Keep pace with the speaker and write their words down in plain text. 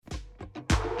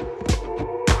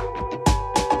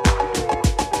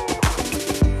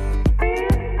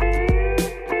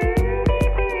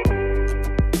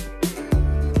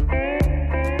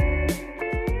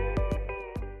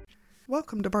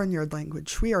Barnyard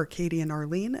Language. We are Katie and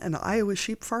Arlene, an Iowa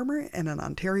sheep farmer and an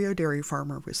Ontario dairy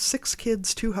farmer with 6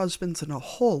 kids, 2 husbands, and a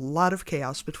whole lot of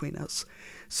chaos between us.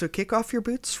 So kick off your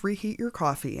boots, reheat your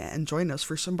coffee, and join us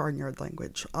for some Barnyard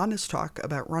Language, honest talk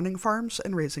about running farms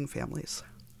and raising families.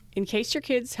 In case your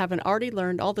kids haven't already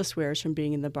learned all the swears from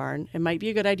being in the barn, it might be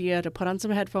a good idea to put on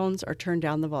some headphones or turn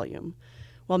down the volume.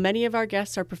 While many of our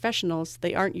guests are professionals,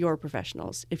 they aren't your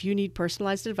professionals. If you need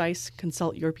personalized advice,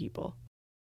 consult your people.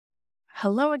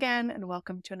 Hello again, and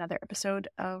welcome to another episode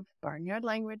of Barnyard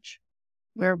Language.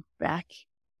 We're back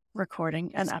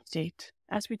recording an update,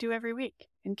 as we do every week.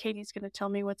 And Katie's going to tell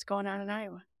me what's going on in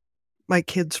Iowa. My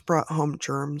kids brought home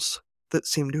germs that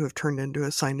seem to have turned into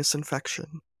a sinus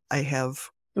infection. I have...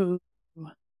 Ooh.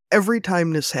 Every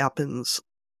time this happens,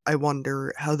 I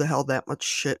wonder how the hell that much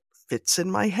shit fits in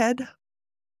my head.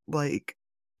 Like,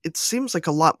 it seems like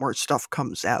a lot more stuff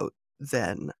comes out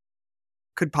than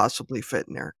could possibly fit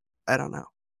in there. I don't know.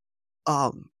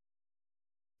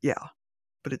 Yeah,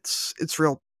 but it's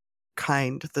real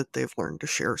kind that they've learned to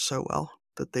share so well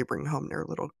that they bring home their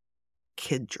little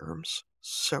kid germs.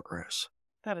 So gross.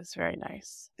 That is very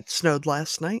nice. It snowed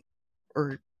last night,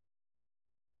 or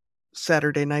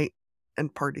Saturday night,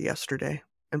 and part of yesterday,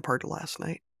 and part of last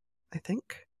night, I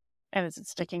think. And is it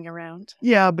sticking around?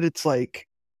 Yeah, but it's like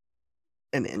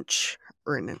an inch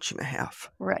or an inch and a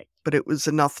half. Right. But it was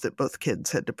enough that both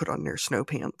kids had to put on their snow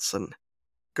pants and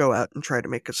go out and try to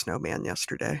make a snowman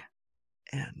yesterday.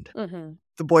 And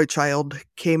the boy child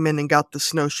came in and got the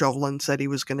snow shovel and said he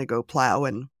was going to go plow,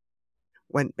 and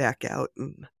went back out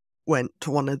and went to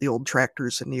one of the old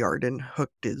tractors in the yard and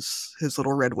hooked his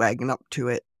little red wagon up to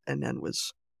it, and then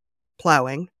was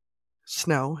plowing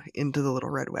snow into the little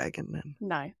red wagon. And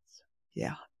nice.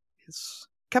 Yeah, it's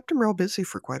kept him real busy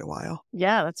for quite a while.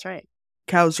 Yeah, that's right.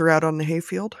 Cows are out on the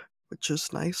hayfield, which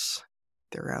is nice.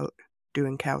 They're out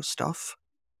doing cow stuff,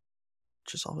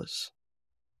 which is always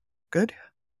good.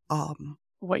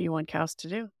 What you want cows to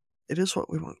do. It is what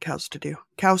we want cows to do.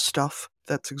 Cow stuff.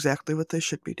 That's exactly what they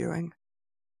should be doing.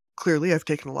 Clearly, I've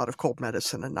taken a lot of cold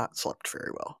medicine and not slept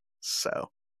very well.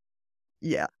 So,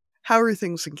 yeah. How are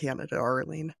things in Canada,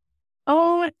 Arlene?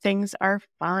 Oh, things are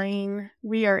fine.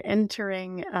 We are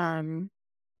entering, I'm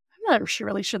not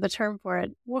really sure the term for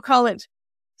it. We'll call it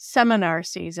seminar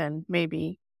season,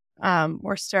 maybe.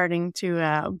 We're starting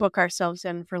to book ourselves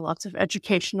in for lots of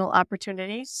educational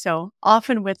opportunities. So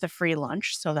often with a free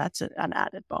lunch. So that's an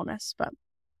added bonus. But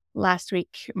last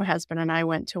week, my husband and I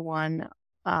went to one.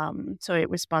 So it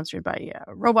was sponsored by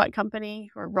a robot company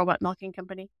or robot milking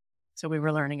company. So we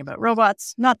were learning about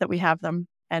robots. Not that we have them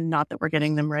and not that we're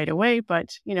getting them right away,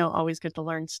 but, always good to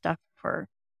learn stuff for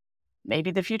maybe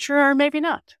the future or maybe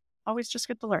not. Always just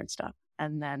good to learn stuff.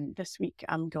 And then this week,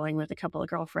 I'm going with a couple of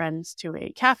girlfriends to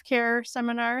a calf care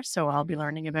seminar. So I'll be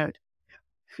learning about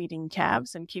feeding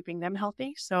calves and keeping them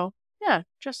healthy. So yeah,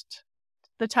 just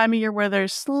the time of year where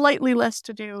there's slightly less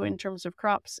to do in terms of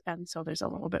crops. And so there's a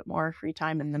little bit more free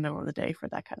time in the middle of the day for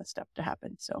that kind of stuff to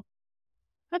happen. So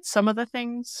that's some of the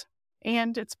things.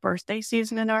 And it's birthday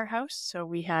season in our house. So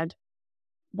we had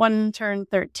one turn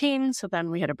 13. So then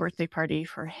we had a birthday party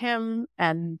for him.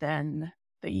 And then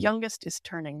the youngest is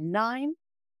turning 9.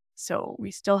 So we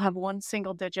still have one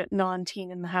single-digit non-teen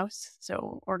in the house.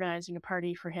 So organizing a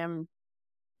party for him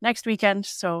next weekend.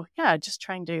 So yeah, just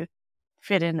trying to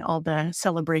fit in all the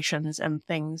celebrations and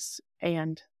things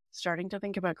and starting to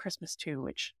think about Christmas too,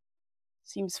 which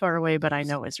seems far away, but I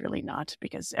know is really not,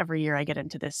 because every year I get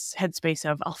into this headspace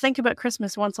of I'll think about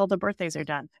Christmas once all the birthdays are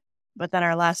done. But then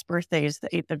our last birthday is the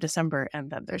 8th of December,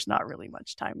 and then there's not really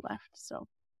much time left. So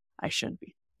I should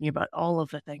be thinking about all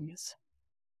of the things.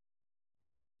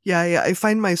 Yeah, I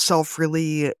find myself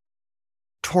really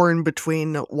torn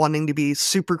between wanting to be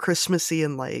super Christmassy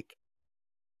and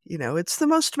it's the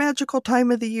most magical time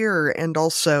of the year, and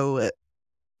also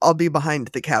I'll be behind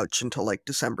the couch until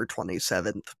December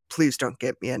 27th. Please don't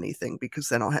get me anything, because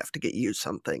then I'll have to get you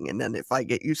something. And then if I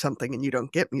get you something and you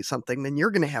don't get me something, then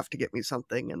you're going to have to get me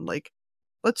something. And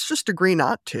let's just agree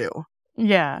not to.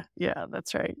 Yeah,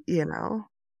 that's right.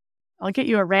 I'll get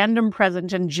you a random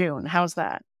present in June. How's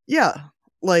that? Yeah.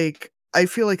 I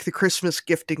feel like the Christmas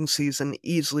gifting season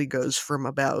easily goes from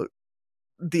about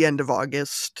the end of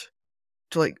August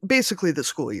to basically the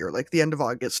school year, the end of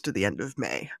August to the end of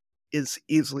May is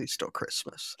easily still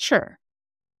Christmas. Sure.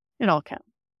 It all counts,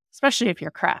 especially if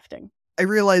you're crafting. I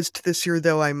realized this year,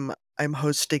 though, I'm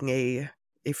hosting a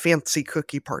fancy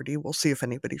cookie party. We'll see if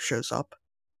anybody shows up.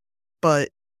 But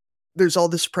there's all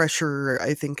this pressure,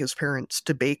 I think, as parents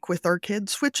to bake with our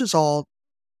kids, which is all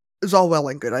well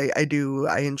and good.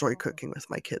 I enjoy cooking with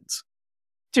my kids.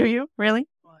 Do you? Really?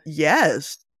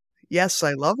 Yes. Yes,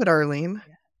 I love it, Arlene.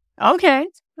 Okay,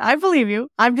 I believe you.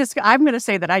 I'm going to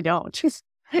say that I don't,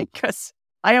 because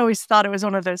I always thought it was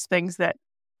one of those things that,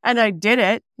 and I did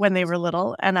it when they were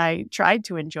little and I tried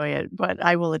to enjoy it, but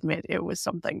I will admit it was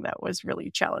something that was really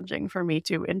challenging for me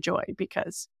to enjoy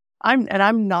because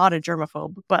I'm not a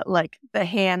germaphobe, but like the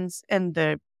hands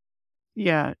and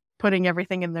putting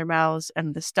everything in their mouths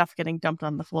and the stuff getting dumped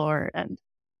on the floor. And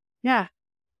yeah,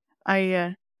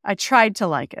 I tried to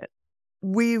like it.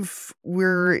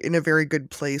 We're in a very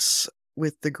good place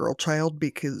with the girl child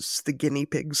because the guinea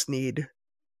pigs need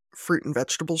fruit and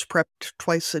vegetables prepped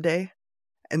twice a day.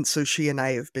 And so she and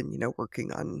I have been,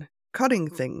 working on cutting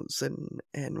things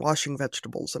and washing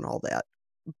vegetables and all that,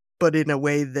 but in a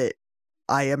way that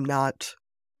I am not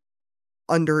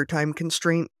under a time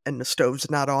constraint and the stove's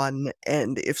not on,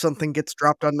 and if something gets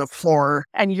dropped on the floor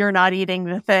and you're not eating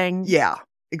the thing. Yeah,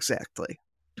 exactly.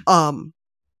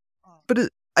 But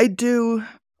I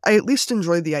at least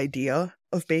enjoy the idea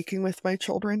of baking with my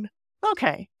children.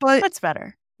 Okay, but that's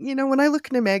better. When I look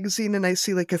in a magazine and I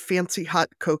see like a fancy hot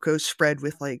cocoa spread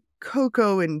with like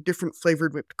cocoa and different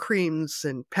flavored whipped creams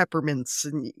and peppermints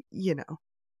and,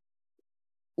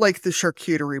 like the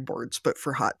charcuterie boards, but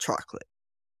for hot chocolate,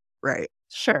 right?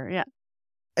 Sure, yeah.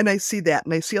 And I see that,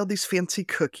 and I see all these fancy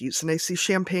cookies, and I see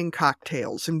champagne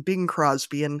cocktails and Bing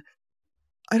Crosby, and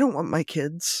I don't want my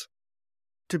kids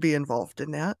to be involved in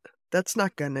that. That's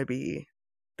not gonna be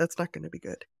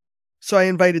good. So I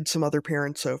invited some other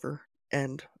parents over,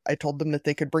 and I told them that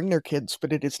they could bring their kids,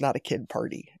 but it is not a kid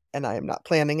party, and I am not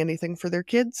planning anything for their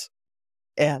kids.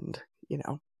 And,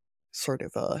 sort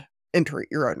of a enter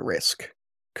at your own risk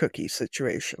cookie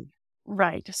situation.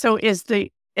 Right. So is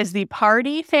the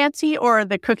party fancy or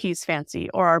the cookies fancy,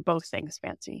 or are both things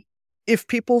fancy? If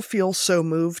people feel so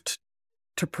moved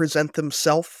to present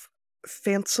themselves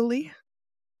fancily,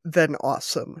 then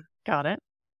awesome. Got it.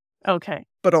 Okay.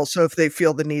 But also if they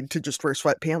feel the need to just wear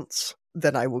sweatpants,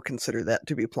 then I will consider that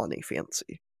to be plenty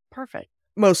fancy. Perfect.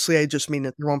 Mostly I just mean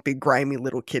that there won't be grimy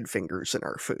little kid fingers in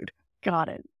our food. Got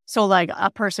it. So like a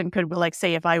person could, like,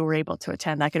 say if I were able to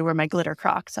attend, I could wear my glitter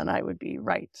Crocs and I would be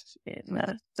right in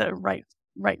the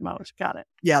right mode. Got it.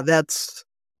 Yeah,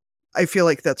 I feel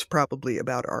like that's probably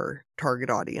about our target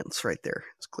audience right there.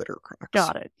 It's glitter Crocs.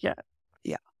 Got it. Yeah.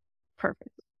 Yeah. Perfect.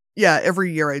 Yeah,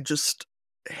 every year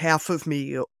half of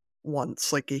me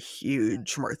wants like a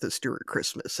huge Martha Stewart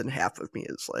Christmas, and half of me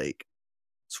is like,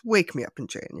 let's wake me up in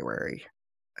January.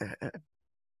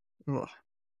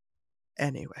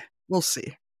 Anyway, we'll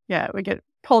see. Yeah, we get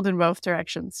pulled in both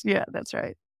directions. Yeah, that's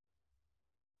right.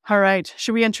 All right.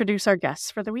 Should we introduce our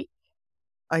guests for the week?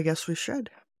 I guess we should.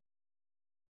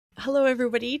 Hello,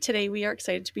 everybody. Today we are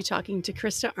excited to be talking to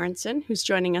Krista Arntzen, who's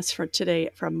joining us for today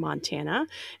from Montana.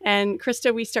 And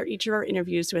Krista, we start each of our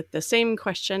interviews with the same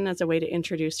question as a way to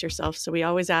introduce yourself. So we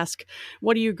always ask,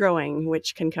 what are you growing?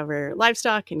 Which can cover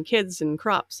livestock and kids and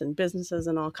crops and businesses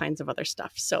and all kinds of other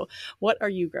stuff. So what are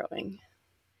you growing?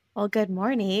 Well, good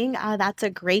morning. That's a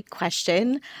great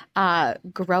question.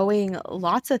 Growing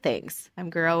lots of things.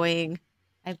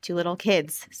 I have 2 little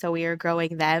kids, so we are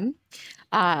growing them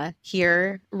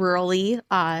here rurally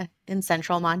in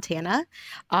central Montana.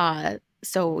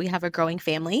 So we have a growing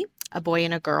family, a boy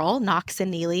and a girl. Knox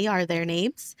and Neely are their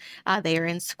names. They are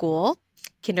in school,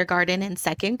 kindergarten and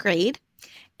 2nd grade.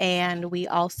 And we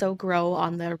also grow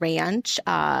on the ranch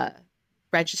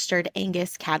registered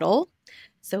Angus cattle.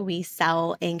 So we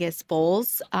sell Angus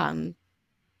bulls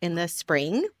in the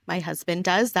spring. My husband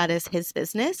does. That is his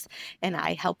business, and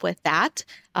I help with that.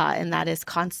 And that is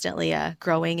constantly a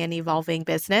growing and evolving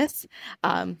business.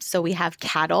 So we have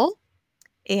cattle,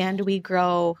 and we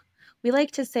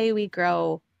like to say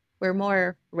we're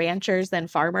more ranchers than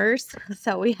farmers.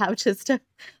 So we have just a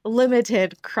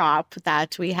limited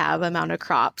amount of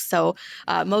crops. So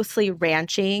mostly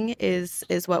ranching is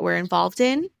what we're involved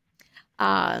in.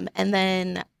 And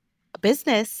then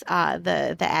business,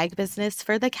 the ag business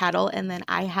for the cattle. And then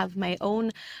I have my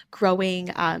own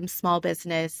growing small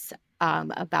business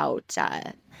about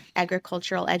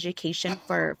agricultural education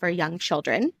for young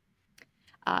children.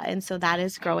 And so that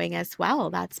is growing as well.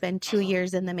 That's been 2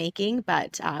 years in the making,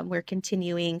 but we're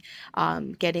continuing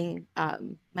getting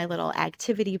my little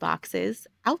activity boxes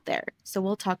out there. So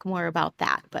we'll talk more about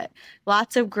that, but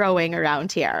lots of growing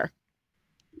around here.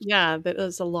 Yeah,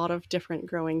 there's a lot of different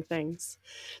growing things.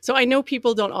 So I know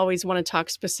people don't always want to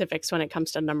talk specifics when it comes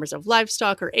to numbers of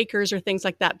livestock or acres or things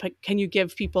like that, but can you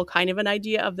give people kind of an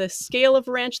idea of the scale of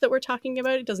ranch that we're talking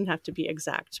about? It doesn't have to be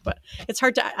exact, but it's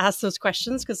hard to ask those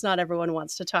questions because not everyone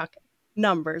wants to talk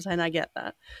numbers, and I get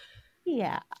that.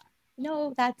 Yeah.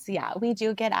 No, we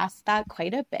do get asked that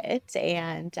quite a bit.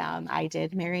 And I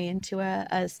did marry into a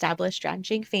established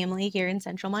ranching family here in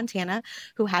central Montana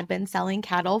who had been selling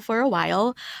cattle for a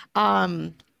while.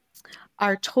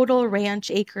 Our total ranch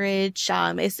acreage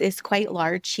is quite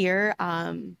large here.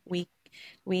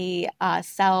 We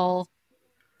sell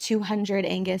 200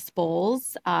 Angus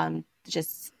bulls,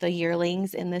 just the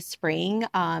yearlings in the spring.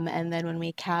 And then when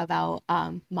we calve out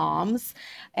moms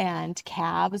and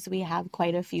calves, we have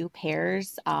quite a few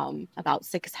pairs, about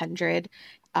 600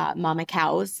 mama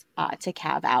cows to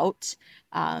calve out.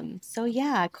 So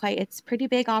yeah, it's pretty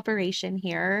big operation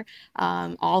here,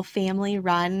 all family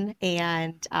run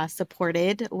and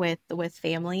supported with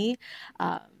family.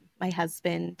 My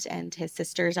husband and his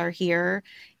sisters are here,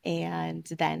 and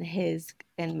then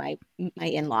my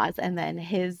in-laws, and then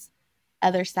his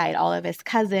other side, all of his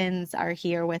cousins are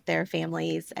here with their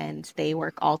families, and they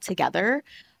work all together.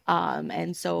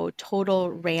 And so total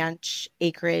ranch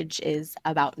acreage is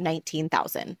about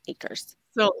 19,000 acres.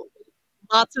 So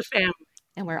lots of family.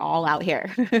 And we're all out here.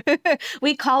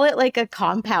 We call it like a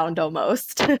compound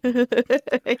almost.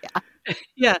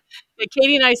 Yeah.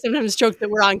 Katie and I sometimes joke that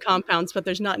we're on compounds, but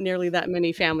there's not nearly that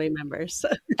many family members.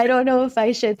 I don't know if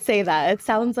I should say that. It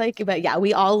sounds like, but yeah,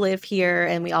 we all live here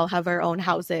and we all have our own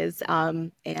houses,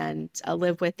 and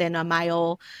live within a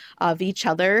mile of each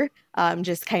other,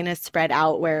 just kind of spread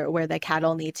out where the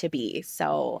cattle need to be.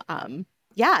 So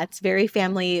yeah, it's very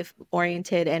family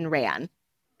oriented and ran.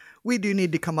 We do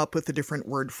need to come up with a different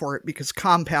word for it because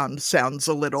compound sounds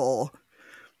a little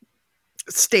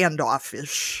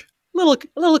standoffish. A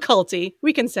little culty.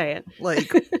 We can say it.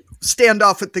 Like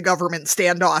standoff with the government,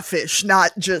 standoffish,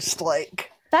 not just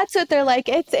like. That's what they're like.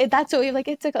 That's what we like.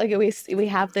 It's like we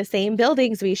have the same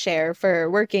buildings we share for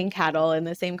working cattle and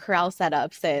the same corral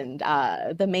setups and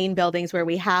the main buildings where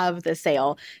we have the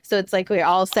sale. So it's like we're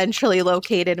all centrally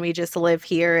located and we just live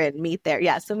here and meet there.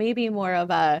 Yeah. So maybe more of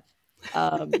a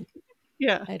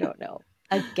yeah, I don't know,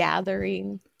 a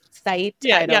gathering site.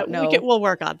 Yeah, I don't know. We'll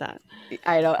work on that.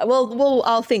 I don't.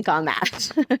 I'll think on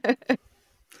that.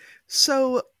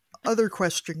 So, other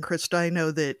question, Krista. I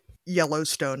know that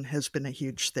Yellowstone has been a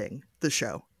huge thing. The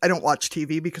show. I don't watch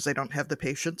TV because I don't have the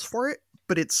patience for it,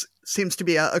 but it seems to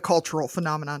be a cultural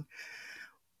phenomenon.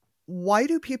 Why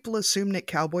do people assume that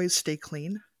cowboys stay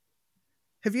clean?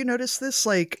 Have you noticed this?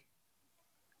 Like,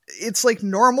 it's like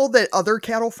normal that other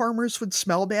cattle farmers would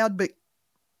smell bad, but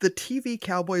the TV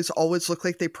cowboys always look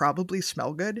like they probably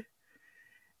smell good.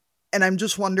 And I'm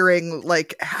just wondering,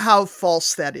 like, how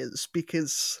false that is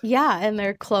because... Yeah, and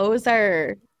their clothes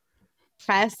are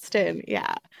pressed and,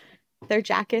 their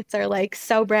jackets are, like,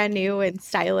 so brand new and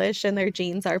stylish and their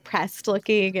jeans are pressed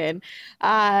looking. And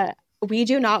we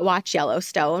do not watch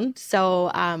Yellowstone.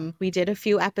 So we did a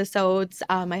few episodes.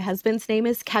 My husband's name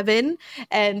is Kevin.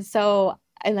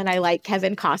 And then I like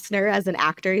Kevin Costner as an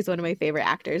actor. He's one of my favorite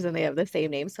actors and they have the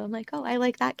same name. So I'm like, oh, I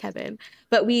like that Kevin.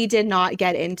 But we did not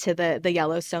get into the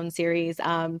Yellowstone series.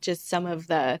 Just some of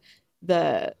the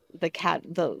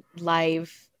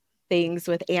live things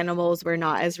with animals were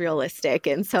not as realistic.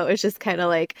 And so it's just kind of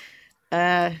like,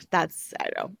 that's, I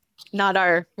don't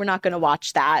know, we're not going to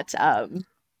watch that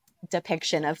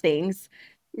depiction of things.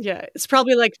 Yeah, it's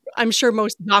probably like, I'm sure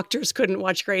most doctors couldn't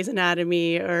watch Grey's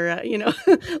Anatomy or,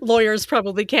 lawyers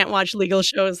probably can't watch legal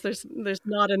shows. There's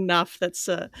not enough that's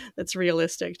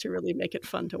realistic to really make it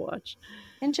fun to watch.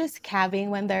 And just calving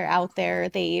when they're out there,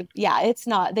 they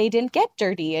didn't get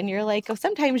dirty. And you're like, oh,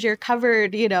 sometimes you're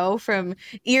covered, from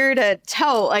ear to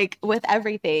toe, like with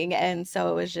everything. And so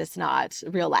it was just not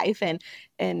real life. And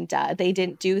they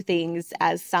didn't do things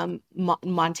as some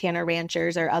Montana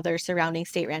ranchers or other surrounding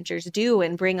state ranchers do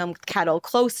and bring them cattle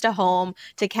close to home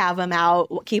to calve them out,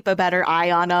 keep a better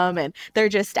eye on them. And they're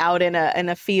just out in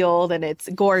a field and it's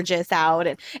gorgeous out.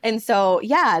 And so,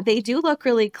 yeah, they do look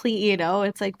really clean,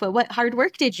 It's like, but what hard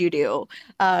work did you do?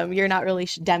 You're not really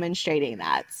demonstrating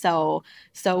that. So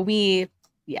we,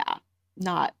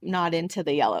 not into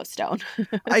the Yellowstone.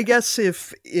 I guess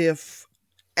if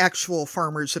actual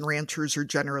farmers and ranchers are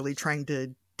generally trying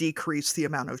to decrease the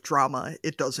amount of drama,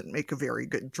 it doesn't make a very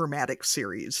good dramatic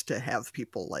series to have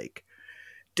people like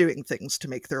doing things to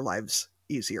make their lives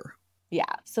easier.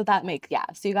 So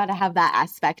you got to have that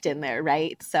aspect in there,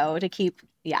 right? So to keep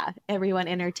everyone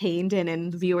entertained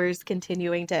and viewers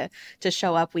continuing to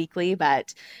show up weekly.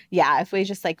 But if we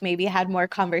just like maybe had more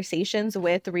conversations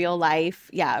with real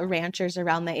life ranchers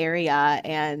around the area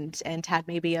and had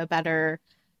maybe a better,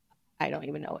 I don't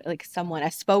even know, like a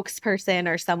spokesperson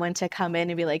or someone to come in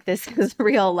and be like, this is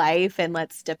real life and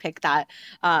let's depict that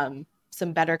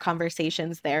some better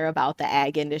conversations there about the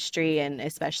ag industry and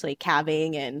especially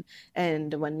calving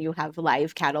and when you have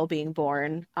live cattle being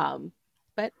born.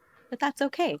 But that's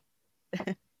okay.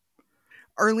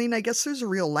 Arlene, I guess there's a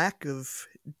real lack of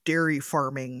dairy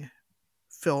farming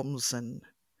films and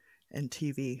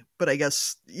TV, but I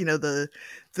guess, you know, the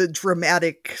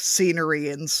dramatic scenery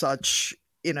and such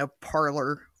in a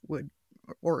parlor would,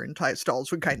 or in tie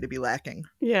stalls, would kind of be lacking.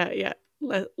 Yeah.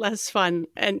 Less fun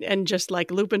and just like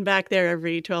looping back there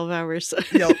every 12 hours.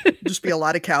 Yep, just be a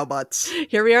lot of cow butts.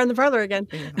 Here we are in the parlor again.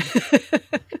 Yeah.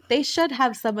 They should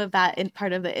have some of that in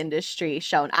part of the industry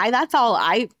shown. That's all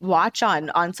I watch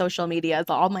on social media.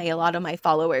 A lot of my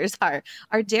followers are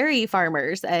dairy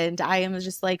farmers, and I am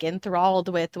just like enthralled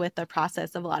with the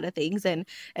process of a lot of things, and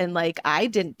like I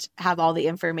didn't have all the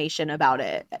information about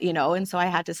it, you know, and so I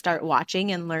had to start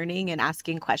watching and learning and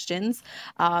asking questions.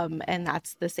 And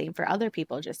that's the same for other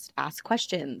people. Just ask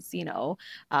questions, you know,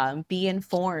 be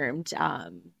informed.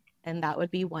 And that would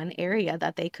be one area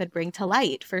that they could bring to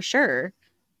light for sure.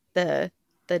 The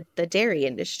dairy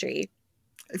industry.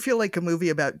 I feel like a movie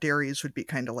about dairies would be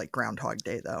kind of like Groundhog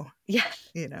Day, though. Yeah.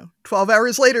 You know, 12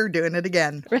 hours later, doing it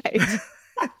again. Right.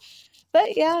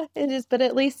 But yeah, it is. But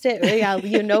at least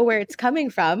you know where it's coming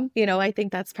from. You know, I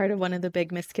think that's part of one of the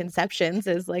big misconceptions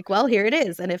is like, well, here it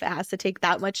is. And if it has to take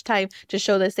that much time to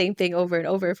show the same thing over and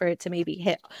over for it to maybe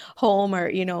hit home or,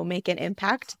 you know, make an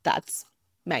impact, that's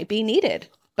might be needed.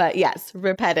 But yes,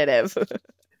 repetitive.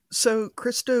 So,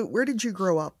 Krista, where did you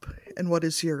grow up, and what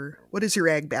is your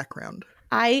ag background?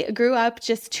 I grew up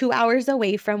just 2 hours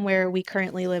away from where we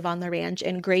currently live on the ranch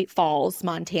in Great Falls,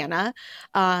 Montana.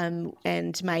 And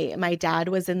my dad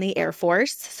was in the Air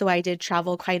Force, so I did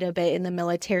travel quite a bit in the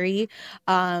military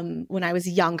when I was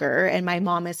younger. And my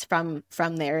mom is from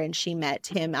there, and she met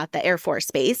him at the Air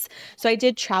Force Base. So I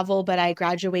did travel, but I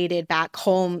graduated back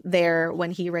home there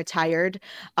when he retired.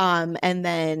 And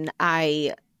then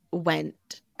I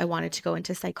wanted to go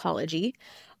into psychology.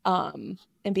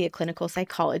 And be a clinical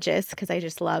psychologist because I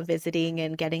just love visiting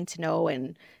and getting to know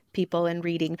and people and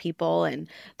reading people. And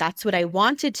that's what I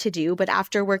wanted to do. But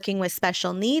after working with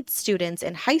special needs students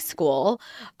in high school,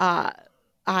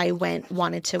 I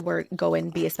wanted to go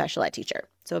and be a special ed teacher.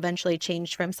 So eventually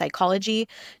changed from psychology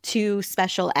to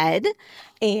special ed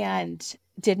and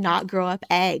did not grow up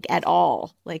ag at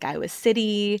all. Like I was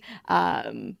city,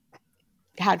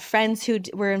 had friends who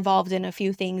were involved in a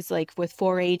few things like with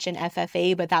 4-H and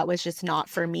FFA, but that was just not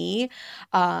for me.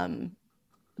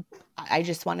 I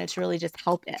just wanted to really just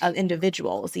help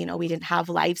individuals. You know, we didn't have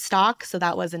livestock, so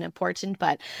that wasn't important,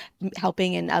 but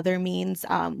helping in other means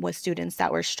with students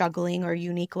that were struggling or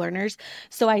unique learners.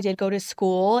 So I did go to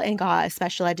school and got a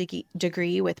special ed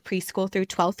degree with preschool through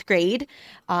 12th grade.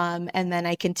 And then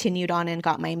I continued on and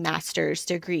got my master's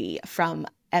degree from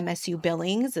MSU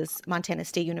Billings, is Montana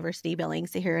State University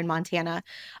Billings here in Montana,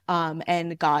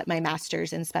 and got my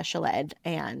master's in special ed.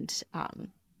 And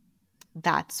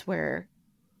that's where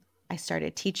I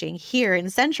started teaching here in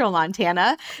central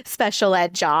Montana, special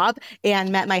ed job,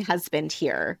 and met my husband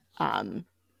here. But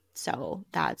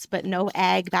no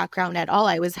ag background at all.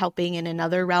 I was helping in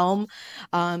another realm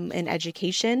in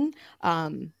education,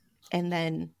 and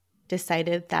then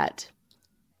decided that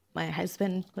my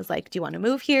husband was like, do you want to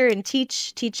move here and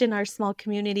teach in our small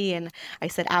community? And I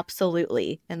said,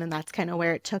 absolutely. And then that's kind of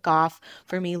where it took off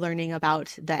for me learning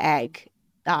about the ag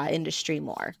industry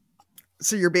more.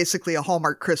 So you're basically a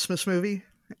Hallmark Christmas movie,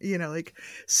 you know, like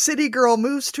city girl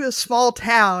moves to a small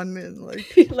town and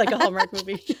like a Hallmark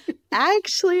movie.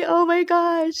 Actually, oh my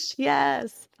gosh,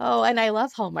 yes. Oh, and I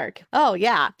love Hallmark. Oh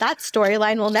yeah, that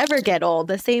storyline will never get old.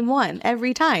 The same one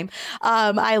every time.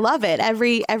 I love it.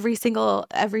 Every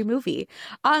movie.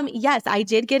 Yes, I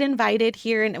did get invited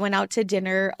here and went out to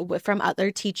dinner from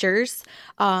other teachers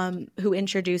who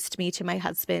introduced me to my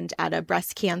husband at a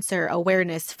breast cancer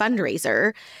awareness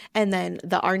fundraiser. And then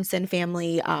the Arntzen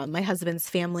family, my husband's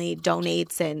family,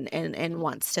 donates and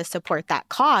wants to support that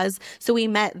cause. So we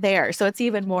met there. So it's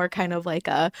even more kind of like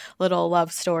a little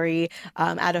love story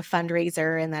at a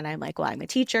fundraiser. And then I'm like, well, I'm a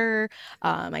teacher.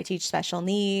 I teach special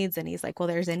needs. And he's like, well,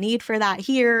 there's a need for that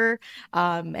here.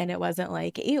 And it wasn't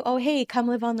like, oh, hey, come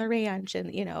live on the ranch.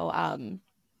 And, you know,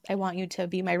 I want you to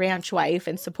be my ranch wife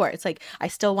and support. It's like, I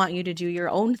still want you to do your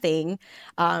own thing.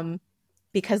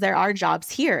 Because there are jobs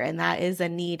here, and that is a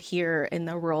need here in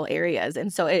the rural areas.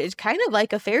 And so it's kind of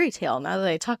like a fairy tale now that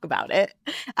I talk about it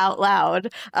out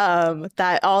loud,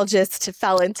 that all just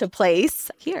fell into place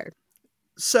here.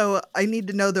 So I need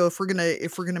to know though, if we're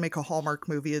gonna make a Hallmark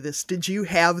movie of this, did you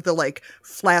have the like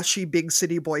flashy big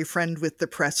city boyfriend with the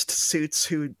pressed suits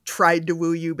who tried to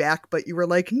woo you back, but you were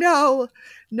like, no,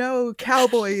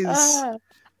 cowboys?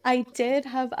 I did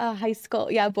have a high school,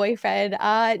 boyfriend.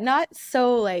 Not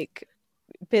so like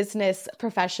business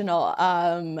professional,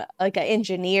 like an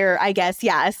engineer, I guess.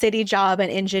 Yeah, a city job, an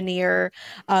engineer,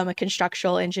 a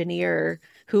constructional engineer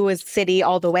who was city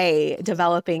all the way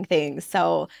developing things.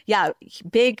 So yeah,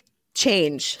 big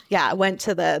change. Yeah, went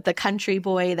to the country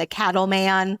boy, the cattle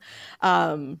man.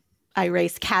 I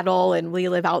race cattle and we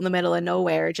live out in the middle of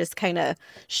nowhere. Just kind of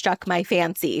struck my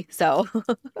fancy. So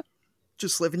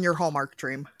Just living your Hallmark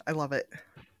dream. I love it.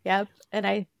 yep. And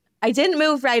I didn't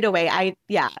move right away.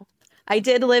 I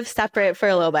did live separate for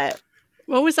a little bit.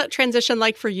 What was that transition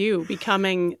like for you,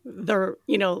 becoming the,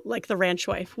 like the ranch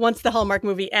wife once the Hallmark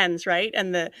movie ends, right?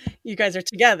 And you guys are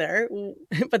together,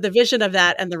 but the vision of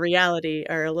that and the reality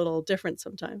are a little different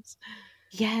sometimes.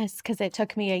 Yes, because it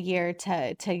took me a year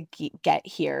to get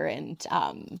here, and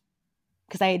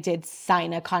because I did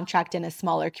sign a contract in a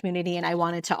smaller community, and I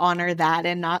wanted to honor that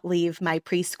and not leave my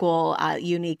preschool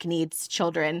unique needs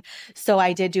children. So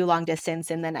I did do long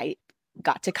distance, and then I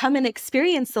got to come and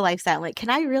experience the lifestyle. Like, can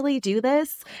I really do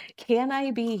this? Can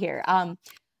I be here?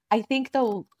 I think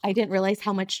though I didn't realize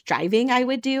how much driving I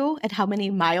would do and how many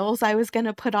miles I was going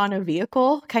to put on a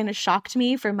vehicle. Kind of shocked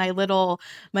me for my little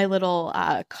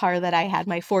car that I had,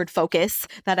 my Ford Focus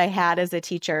that I had as a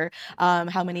teacher.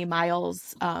 How many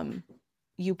miles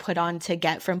you put on to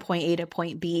get from point A to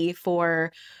point B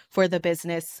for the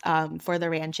business, for the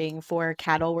ranching, for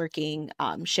cattle working,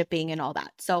 shipping, and all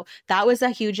that. So that was a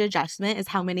huge adjustment. Is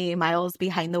how many miles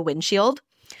behind the windshield.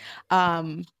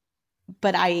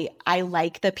 But I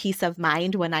like the peace of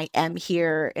mind when I am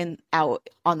here and out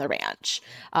on the ranch.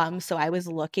 So I was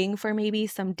looking for maybe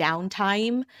some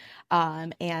downtime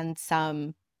and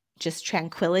some just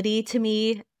tranquility to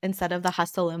me instead of the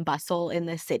hustle and bustle in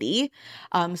the city.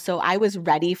 So I was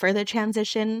ready for the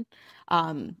transition.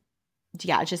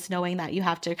 Just knowing that you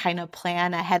have to kind of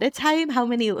plan ahead of time how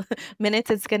many minutes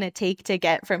it's going to take to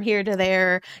get from here to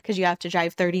there, because you have to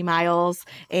drive 30 miles.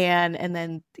 And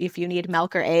then if you need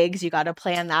milk or eggs, you got to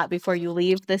plan that before you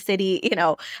leave the city,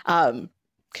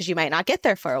 because you might not get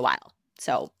there for a while.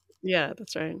 So, yeah,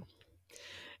 that's right.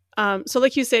 So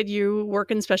like you said, you work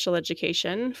in special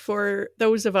education. For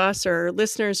those of us or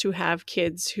listeners who have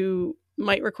kids who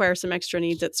might require some extra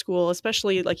needs at school,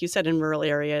 especially like you said, in rural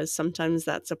areas, sometimes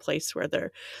that's a place where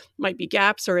there might be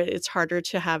gaps or it's harder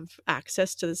to have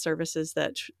access to the services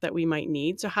that we might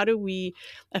need. So how do we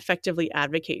effectively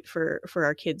advocate for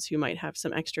our kids who might have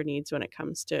some extra needs when it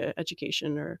comes to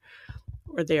education or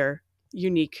their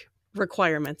unique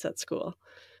requirements at school?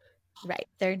 right.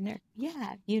 They're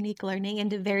unique learning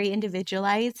and very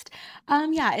individualized.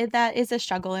 That is a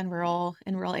struggle in rural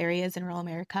areas in rural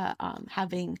America,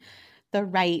 having the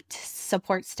right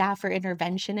support staff or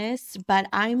interventionists. But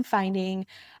I'm finding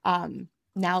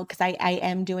now, because I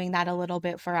am doing that a little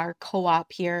bit for our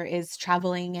co-op here, is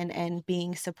traveling and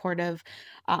being supportive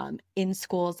in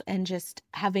schools and just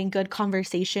having good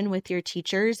conversation with your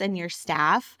teachers and your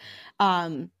staff.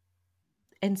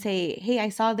 And say, hey, I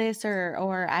saw this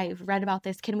or I've read about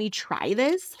this. Can we try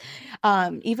this?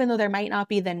 Even though there might not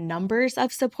be the numbers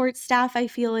of support staff, I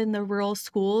feel in the rural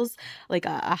schools, like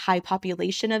a high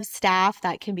population of staff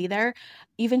that can be there,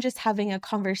 even just having a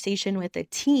conversation with a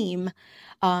team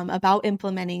about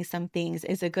implementing some things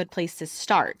is a good place to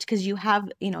start, because you have,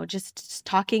 just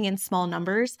talking in small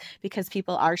numbers, because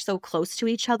people are so close to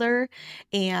each other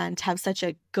and have such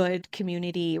a good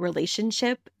community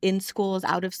relationship in schools,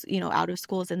 out of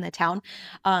schools in the town.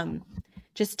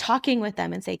 Just talking with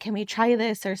them and say, can we try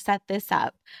this or set this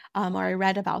up? Or I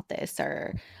read about this,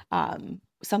 or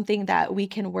something that we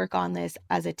can work on this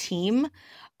as a team.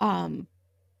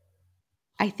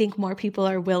 I think more people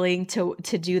are willing to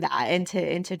do that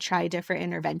and to try different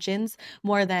interventions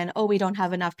more than, oh, we don't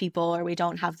have enough people or we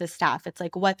don't have the staff. It's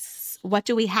like, what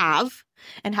do we have,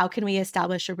 and how can we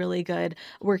establish a really good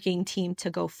working team to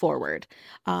go forward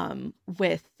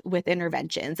with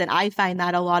interventions? And I find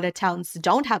that a lot of towns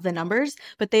don't have the numbers,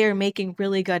 but they are making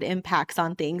really good impacts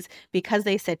on things because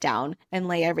they sit down and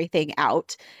lay everything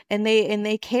out, and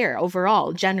they care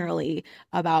overall generally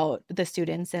about the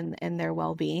students and their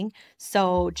well-being.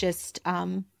 So just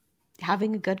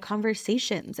having good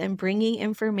conversations and bringing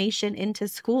information into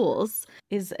schools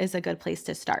is a good place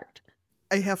to start.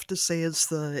 I have to say, as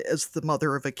the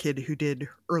mother of a kid who did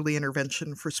early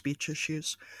intervention for speech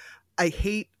issues, I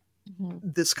hate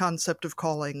this concept of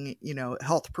calling,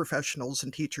 health professionals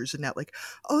and teachers and that, like,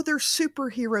 oh, they're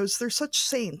superheroes, they're such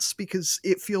saints, because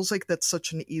it feels like that's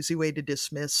such an easy way to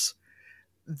dismiss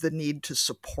the need to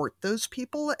support those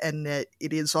people, and that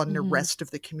it is on the rest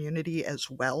of the community as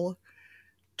well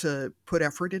to put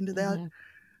effort into that.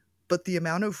 but the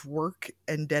amount of work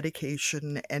and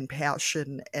dedication and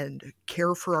passion and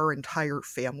care for our entire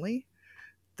family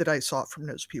that I saw from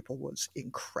those people was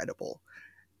incredible.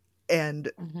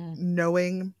 And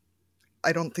knowing,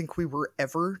 I don't think we were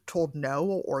ever told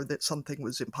no or that something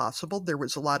was impossible. There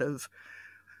was a lot of,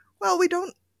 well, we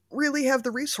don't really have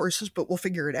the resources, but we'll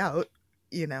figure it out,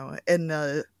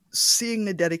 and seeing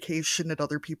the dedication that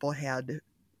other people had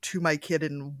to my kid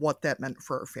and what that meant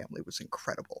for our family was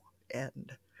incredible.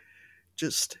 And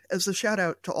just as a shout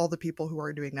out to all the people who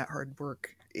are doing that hard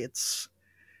work, it's,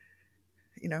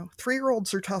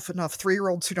 3-year-olds are tough enough.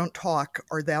 3-year-olds who don't talk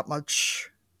are that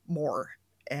much more.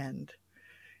 And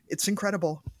it's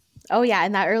incredible. Oh, yeah.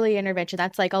 And that early intervention,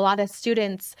 that's like a lot of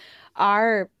students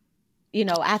are,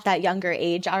 at that younger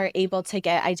age are able to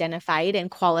get identified and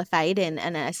qualified and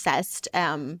assessed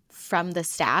from the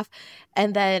staff.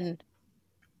 And then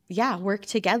work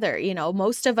together.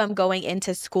 Most of them going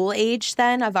into school age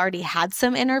then I've already had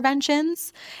some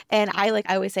interventions. And I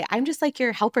always say, I'm just like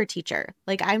your helper teacher.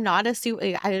 Like, I'm not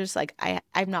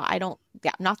I'm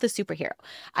not the superhero.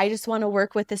 I just want to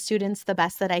work with the students the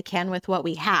best that I can with what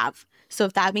we have. So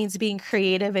if that means being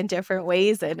creative in different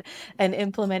ways and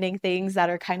implementing things that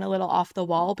are kind of a little off the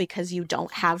wall because you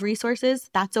don't have resources,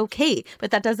 that's okay.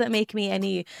 But that doesn't make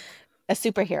me a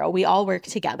superhero. We all work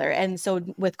together. And so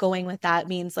going with that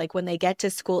means like when they get to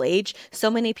school age,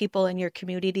 so many people in your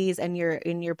communities and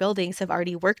in your buildings have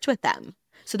already worked with them.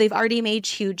 So they've already made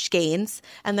huge gains,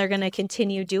 and they're going to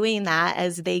continue doing that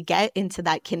as they get into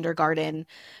that kindergarten,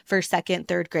 first, second,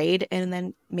 third grade. And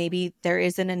then maybe there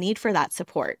isn't a need for that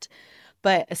support.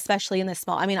 But especially in the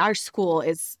small, our school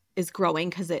is growing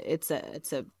because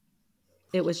it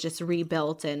was just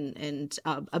rebuilt and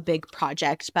a big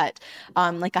project, but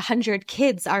like 100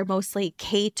 kids are mostly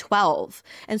K-12.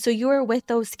 And so you're with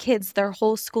those kids their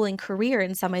whole schooling career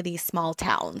in some of these small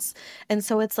towns. And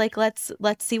so it's like, let's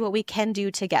see what we can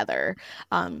do together.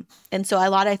 And so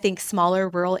I think smaller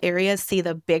rural areas see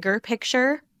the bigger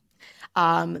picture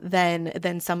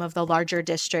than some of the larger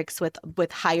districts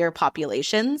with higher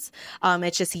populations.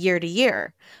 It's just year to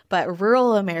year. But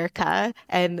rural America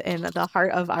and the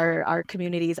heart of our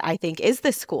communities, I think, is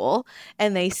the school.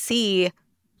 And they see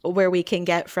where we can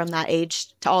get from that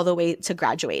age to all the way to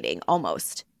graduating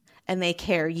almost. And they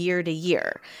care year to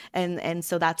year. And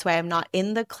so that's why I'm not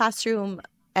in the classroom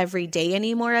every day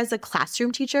anymore as a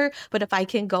classroom teacher. But if I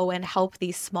can go and help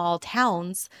these small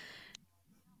towns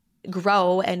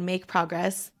grow and make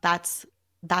progress, that's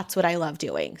what I love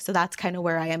doing. So that's kind of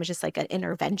where I am, just like an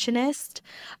interventionist,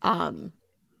 and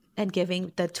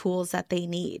giving the tools that they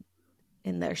need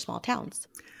in their small towns.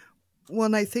 Well,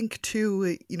 and I think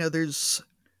too,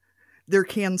 there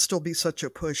can still be such a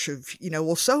push of,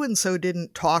 well, so-and-so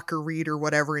didn't talk or read or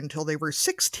whatever until they were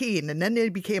 16 and then they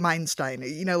became Einstein.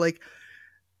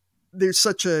 There's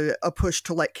such a push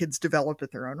to let kids develop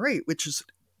at their own rate, which is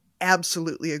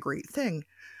absolutely a great thing.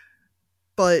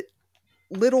 But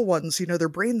little ones, their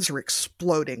brains are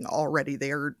exploding already.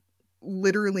 They are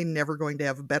literally never going to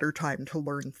have a better time to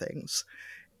learn things.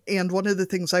 And one of the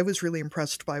things I was really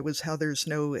impressed by was how there's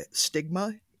no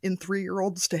stigma in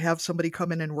 3-year-olds to have somebody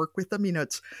come in and work with them.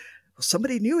 It's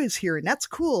somebody new is here and that's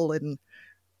cool. And,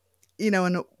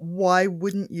 and why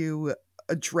wouldn't you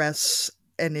address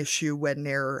an issue when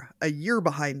they're a year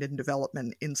behind in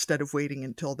development instead of waiting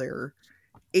until they're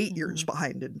 8 years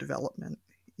behind in development?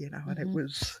 And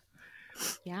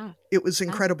it was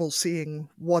incredible seeing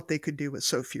what they could do with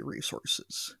so few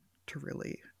resources to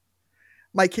really.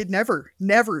 My kid never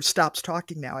stops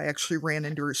talking now. I actually ran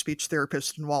into her speech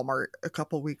therapist in Walmart a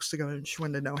couple weeks ago, and she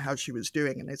wanted to know how she was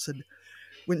doing. And I said,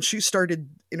 when she started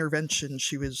intervention,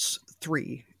 she was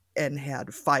 3 and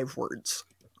had 5 words.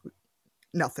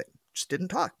 Nothing. Just didn't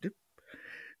talk.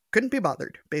 Couldn't be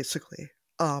bothered, basically.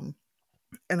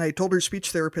 And I told her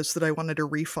speech therapist that I wanted a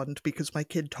refund because my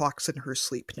kid talks in her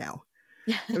sleep now.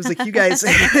 I was like, you guys,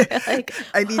 I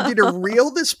need you to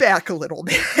reel this back a little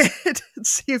bit and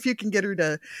see if you can get her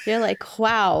to. You're like,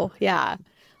 wow. Yeah.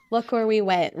 Look where we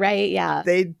went. Right. Yeah.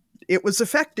 It was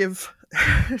effective.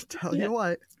 Tell you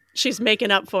what. She's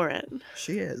making up for it.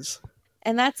 She is.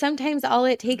 And that's sometimes all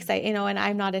it takes. And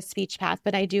I'm not a speech path,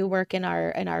 but I do work in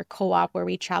our co-op where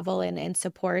we travel and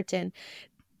support. And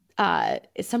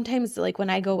sometimes like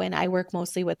when I go in, I work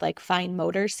mostly with like fine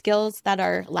motor skills that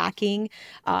are lacking.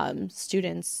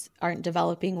 Students aren't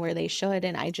developing where they should.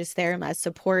 And I just there as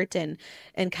support and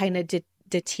kind of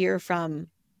deter from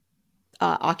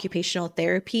occupational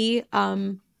therapy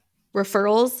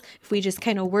referrals, if we just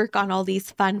kind of work on all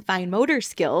these fun, fine motor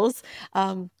skills,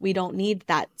 we don't need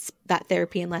that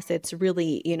therapy unless it's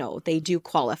really, they do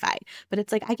qualify. But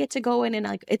it's like, I get to go in and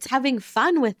like, it's having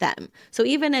fun with them. So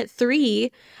even at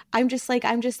 3, I'm just like,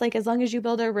 as long as you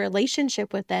build a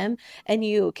relationship with them and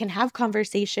you can have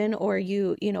conversation, or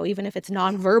even if it's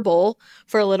nonverbal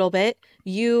for a little bit,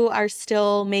 you are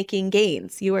still making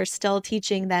gains. You are still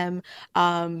teaching them,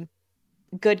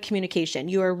 good communication.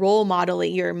 You are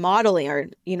you're modeling,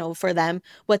 or, for them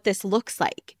what this looks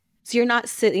like. So you're not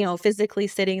physically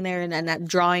sitting there and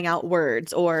drawing out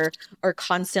words or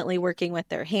constantly working with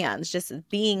their hands. Just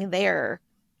being there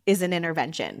is an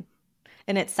intervention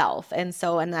in itself. And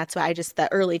that's why the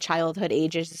early childhood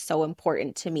age is so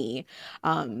important to me.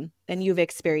 And you've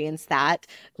experienced that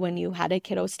when you had a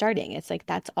kiddo starting. It's like,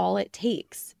 that's all it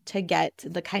takes to get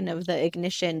the kind of the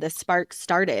ignition, the spark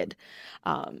started.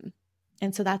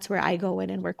 And so that's where I go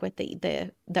in and work with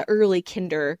the early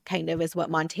kinder, kind of is what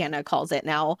Montana calls it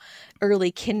now,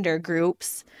 early kinder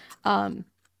groups. But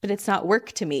it's not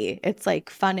work to me. It's like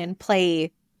fun and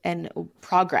play and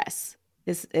progress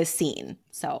is seen.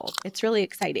 So it's really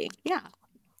exciting. Yeah.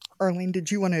 Arlene,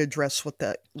 did you want to address what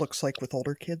that looks like with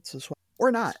older kids as well?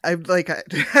 Or not?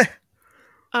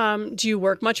 Do you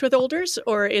work much with olders,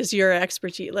 or is your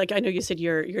expertise, like, I know you said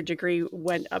your degree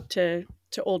went up to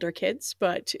older kids,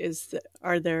 but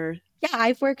are there? Yeah,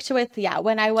 I've worked with,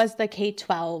 when I was the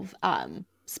K-12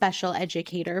 special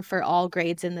educator for all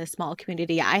grades in the small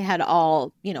community, I had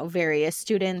all, various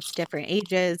students, different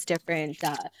ages, different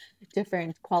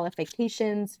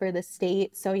qualifications for the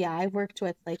state. So yeah, I've worked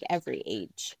with like every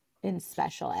age in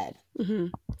special ed. Mm-hmm.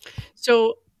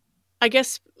 So I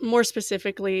guess more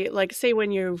specifically, like, say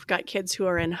when you've got kids who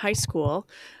are in high school,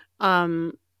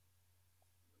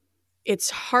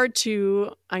 it's hard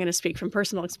to, I'm going to speak from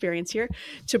personal experience here,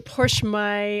 to push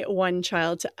my one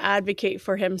child to advocate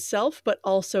for himself, but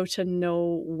also to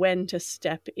know when to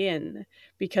step in,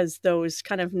 because those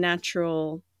kind of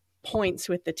natural points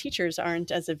with the teachers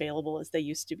aren't as available as they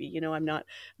used to be. I'm not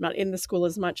in the school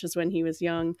as much as when he was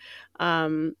young.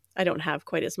 I don't have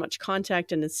quite as much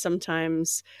contact, and it's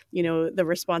sometimes, the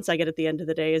response I get at the end of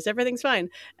the day is everything's fine.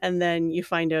 And then you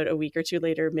find out a week or two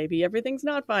later, maybe everything's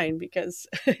not fine because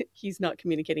he's not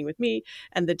communicating with me,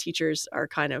 and the teachers are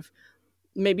kind of,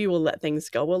 maybe we'll let things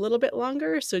go a little bit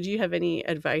longer. So do you have any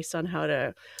advice on how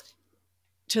to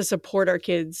support our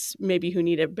kids, maybe who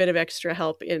need a bit of extra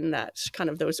help in that kind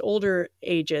of those older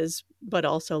ages, but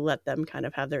also let them kind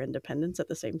of have their independence at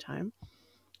the same time?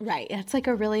 Right. It's like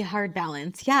a really hard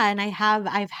balance. Yeah. And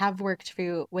I've worked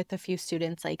with a few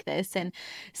students like this, and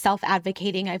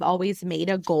self-advocating, I've always made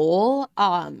a goal,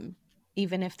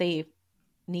 even if they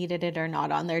needed it or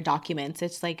not on their documents.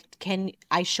 It's like, can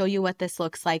I show you what this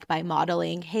looks like by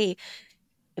modeling? Hey,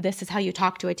 this is how you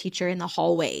talk to a teacher in the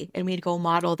hallway, and we'd go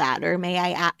model that. Or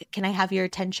can I have your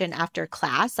attention after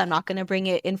class? I'm not going to bring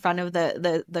it in front of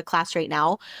the class right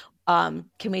now.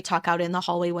 Can we talk out in the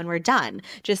hallway when we're done?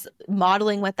 Just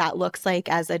modeling what that looks like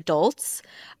as adults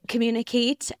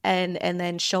communicate, and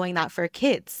then showing that for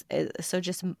kids. So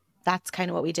just that's kind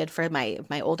of what we did for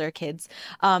my older kids.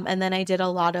 And then I did a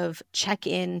lot of check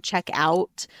in, check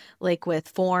out, like with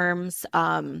forms,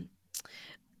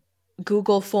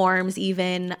 Google Forms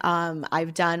even.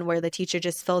 I've done where the teacher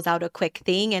just fills out a quick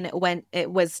thing, and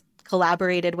it was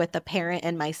collaborated with the parent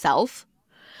and myself.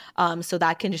 So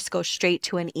that can just go straight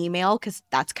to an email, because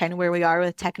that's kind of where we are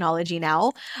with technology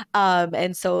now.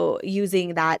 And so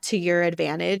using that to your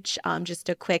advantage, just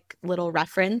a quick little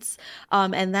reference.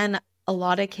 And then a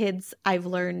lot of kids, I've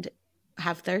learned,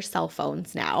 have their cell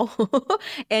phones now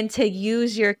and to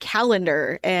use your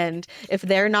calendar. And if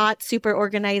they're not super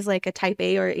organized like a type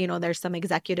A, or, there's some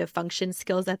executive function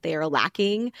skills that they are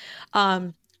lacking,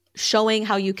 showing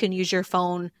how you can use your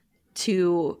phone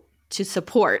to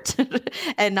support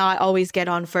and not always get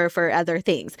on for other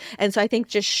things. And so I think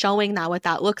just showing that, what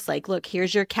that looks like. Look,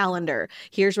 here's your calendar.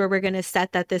 Here's where we're going to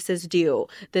set that this is due.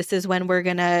 This is when we're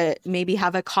going to maybe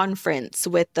have a conference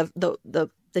with the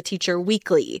teacher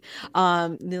weekly.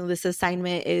 This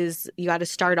assignment is, you got to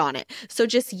start on it. So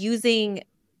just using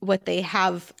what they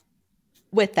have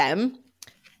with them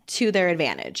to their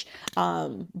advantage.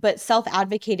 But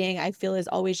self-advocating, I feel, is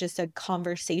always just a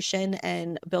conversation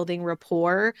and building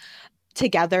rapport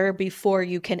together before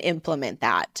you can implement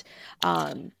that.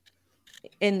 And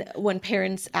when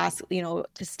parents ask, to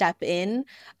step in,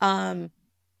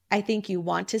 I think you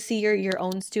want to see your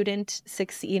own student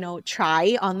succeed,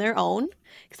 try on their own,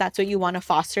 because that's what you want to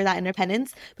foster, that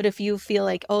independence. But if you feel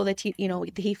like,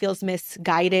 he feels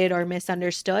misguided or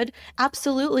misunderstood,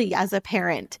 absolutely, as a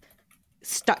parent,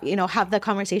 have the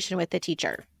conversation with the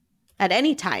teacher at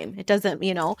any time. It doesn't,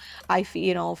 I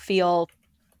feel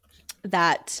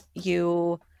that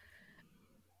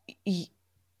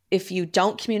if you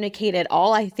don't communicate at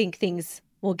all, I think things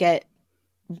will get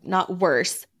not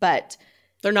worse, but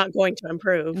they're not going to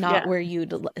improve. Not where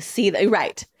you'd see that.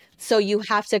 Right. So you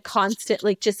have to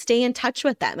constantly just stay in touch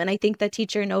with them. And I think the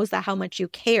teacher knows that how much you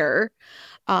care.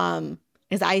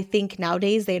 Is I think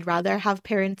nowadays they'd rather have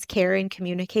parents care and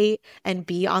communicate and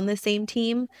be on the same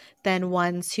team than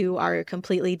ones who are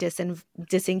completely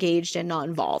disengaged and not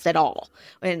involved at all.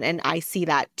 And I see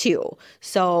that too.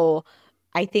 So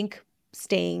I think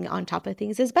staying on top of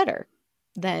things is better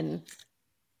than,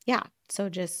 so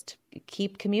just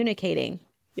keep communicating.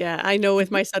 Yeah, I know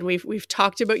with my son, we've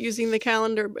talked about using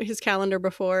his calendar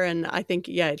before. And I think,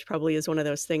 it probably is one of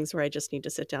those things where I just need to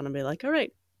sit down and be like, all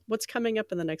right, what's coming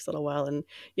up in the next little while? And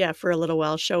for a little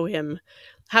while, show him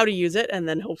how to use it. And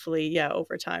then hopefully,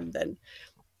 over time, then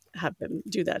have him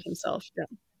do that himself. Yeah.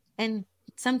 And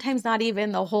sometimes not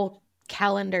even the whole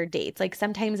calendar dates. Like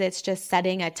sometimes it's just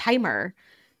setting a timer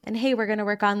and, hey, we're going to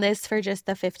work on this for just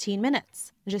the 15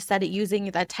 minutes. Just set it using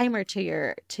that timer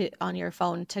on your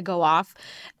phone to go off,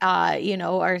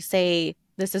 or say,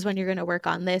 this is when you're going to work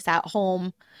on this at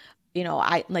home.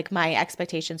 I like my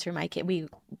expectations for my kid.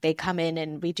 They come in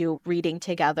and we do reading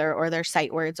together, or their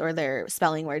sight words or their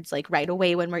spelling words, like right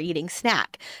away when we're eating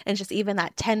snack. And just even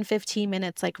that 10, 15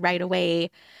 minutes, like right away,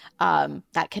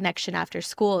 that connection after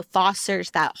school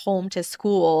fosters that home to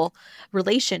school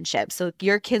relationship. So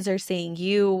your kids are seeing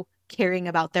you caring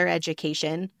about their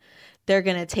education. They're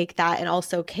going to take that and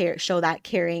also show that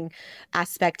caring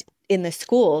aspect in the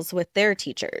schools with their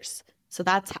teachers. So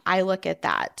I look at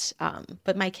that.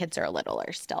 But my kids are a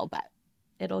littler still, but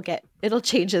it'll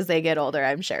change as they get older,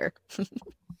 I'm sure.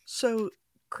 So,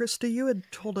 Krista, you had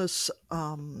told us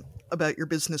about your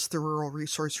business, the Rural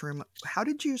Resource Room. How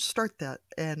did you start that,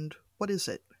 and what is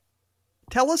it?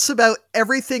 Tell us about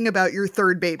everything about your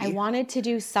third baby. I wanted to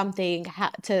do something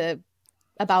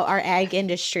about our ag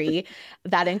industry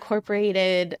that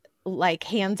incorporated like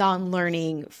hands-on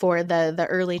learning for the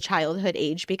early childhood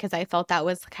age, because I felt that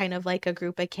was kind of like a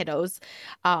group of kiddos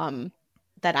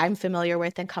that I'm familiar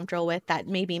with and comfortable with that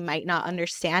maybe might not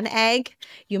understand ag.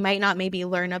 You might not maybe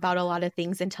learn about a lot of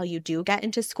things until you do get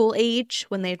into school age,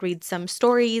 when they read some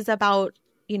stories about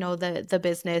the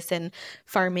business and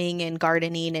farming and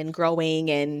gardening and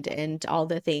growing and all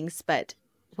the things. But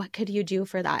what could you do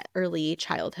for that early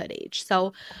childhood age?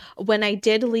 So when I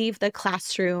did leave the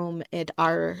classroom at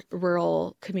our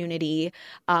rural community,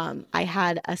 I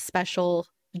had a special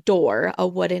door, a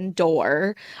wooden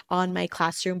door on my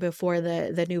classroom before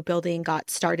the new building got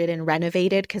started and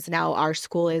renovated, because now our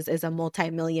school is a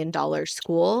multi-million-dollar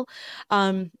school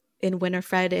in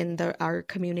Winifred, in our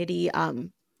community,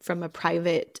 from a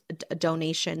private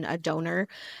donation, a donor.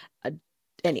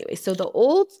 Anyway, so the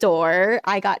old door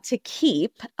I got to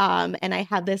keep, and I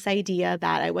had this idea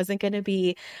that I wasn't going to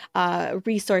be a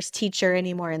resource teacher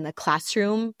anymore in the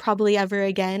classroom probably ever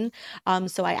again.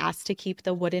 So I asked to keep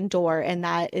the wooden door, and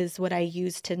that is what I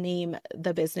used to name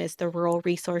the business, the Rural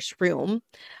Resource Room.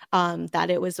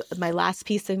 That it was my last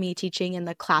piece of me teaching in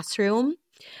the classroom.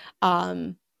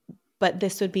 But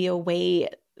this would be a way,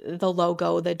 the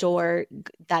logo, the door,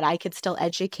 that I could still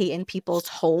educate in people's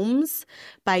homes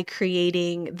by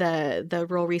creating the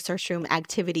Rural Resource Room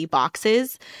activity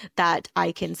boxes that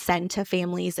I can send to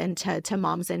families and to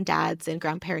moms and dads and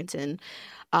grandparents and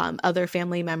other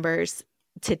family members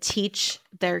to teach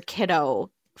their kiddo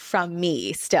from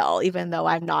me still, even though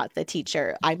I'm not the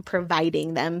teacher. I'm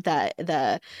providing them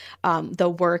the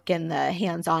work and the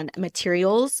hands-on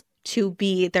materials to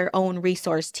be their own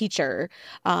resource teacher.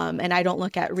 And I don't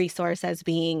look at resource as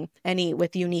being any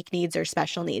with unique needs or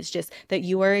special needs, just that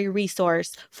you are a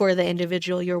resource for the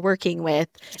individual you're working with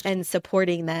and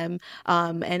supporting them.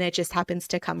 And it just happens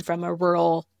to come from a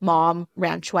rural mom,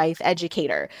 ranch wife,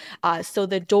 educator. So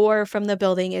the door from the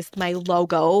building is my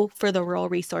logo for the Rural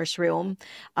Resource Room.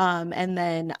 And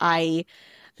then I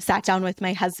sat down with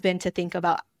my husband to think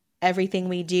about everything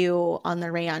we do on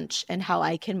the ranch and how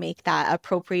I can make that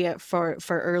appropriate for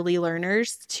early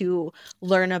learners to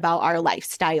learn about our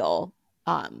lifestyle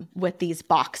with these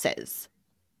boxes.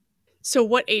 So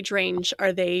what age range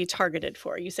are they targeted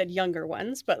for? You said younger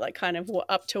ones, but like kind of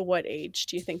up to what age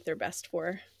do you think they're best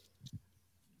for?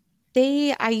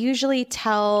 I usually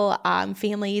tell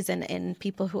families and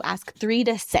people who ask 3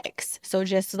 to 6. So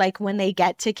just like when they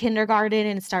get to kindergarten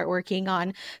and start working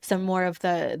on some more of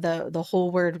the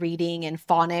whole word reading and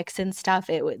phonics and stuff,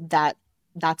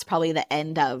 that's probably the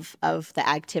end of the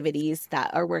activities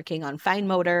that are working on fine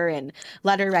motor and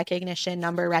letter recognition,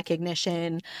 number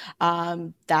recognition.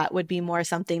 That would be more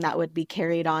something that would be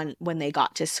carried on when they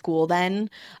got to school then.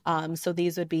 So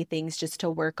these would be things just to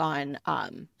work on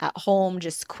at home,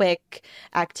 just quick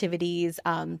activities,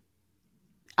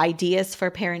 ideas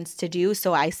for parents to do.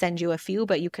 So I send you a few,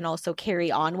 but you can also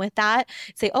carry on with that.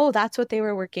 Say, oh, that's what they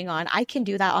were working on. I can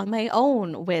do that on my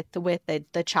own with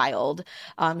the child.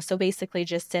 So basically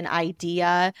just an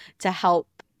idea to help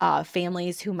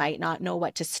families who might not know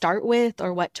what to start with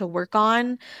or what to work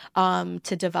on,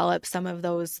 to develop some of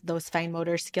those fine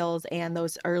motor skills and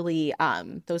those early,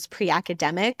 those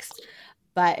pre-academics.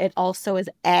 But it also is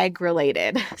ag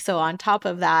related. So on top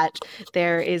of that,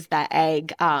 there is that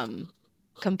ag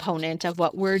component of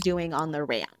what we're doing on the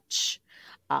ranch.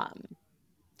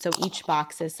 So each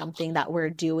box is something that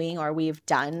we're doing or we've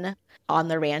done on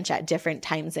the ranch at different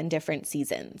times and different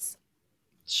seasons.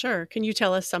 Sure. Can you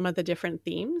tell us some of the different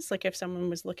themes? Like if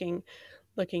someone was looking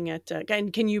at,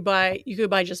 and can you could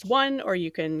buy just one, or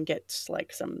you can get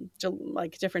like some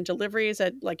like different deliveries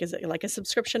at, like, is it like a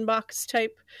subscription box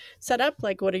type setup?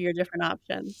 Like what are your different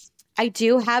options? I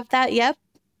do have that. Yep.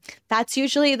 That's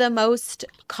usually the most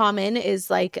common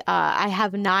is like, I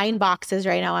have 9 boxes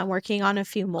right now. I'm working on a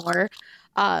few more,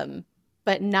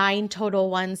 but 9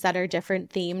 total ones that are different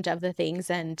themed of the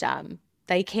things. And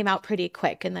they came out pretty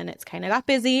quick, and then it's kind of got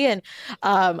busy, and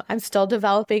I'm still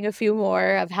developing a few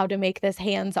more of how to make this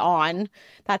hands-on.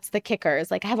 That's the kicker.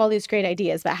 Is like I have all these great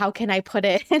ideas, but how can I put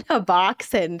it in a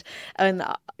box and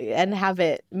have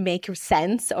it make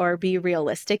sense or be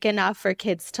realistic enough for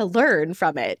kids to learn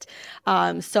from it?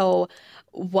 So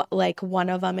like one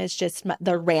of them is just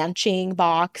the ranching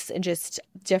box, and just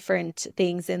different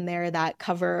things in there that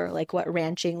cover like what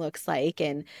ranching looks like,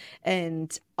 and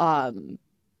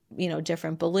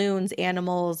different balloons,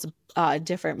 animals,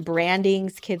 different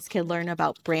brandings. Kids can learn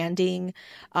about branding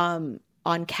on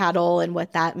cattle and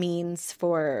what that means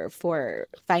for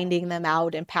finding them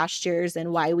out in pastures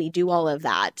and why we do all of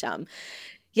that.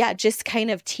 Just kind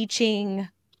of teaching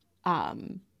about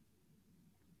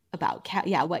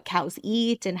what cows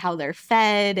eat and how they're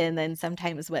fed, and then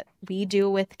sometimes what we do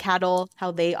with cattle,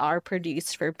 how they are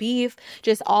produced for beef.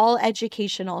 Just all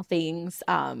educational things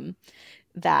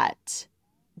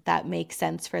that makes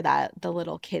sense for the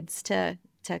little kids to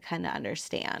kind of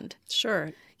understand.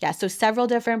 Sure. Yeah, so several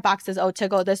different boxes. Oh, to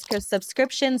go, the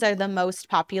subscriptions are the most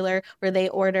popular, where they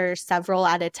order several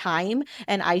at a time,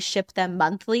 and I ship them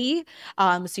monthly.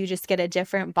 So you just get a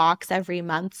different box every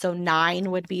month. So 9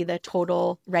 would be the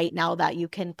total right now that you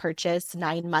can purchase,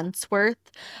 9 months worth.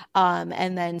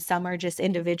 And then some are just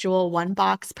individual, 1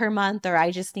 box per month, or I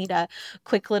just need a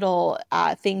quick little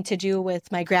thing to do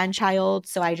with my grandchild.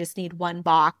 So I just need 1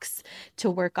 box to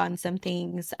work on some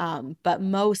things. But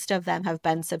most of them have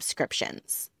been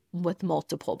subscriptions with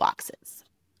multiple boxes.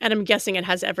 And I'm guessing it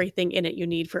has everything in it you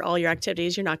need for all your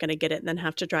activities. You're not going to get it and then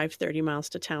have to drive 30 miles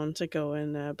to town to go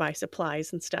and buy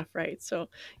supplies and stuff, right? So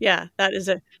yeah, that is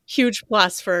a huge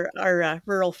plus for our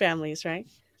rural families, right?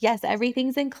 Yes,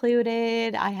 everything's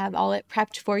included. I have all it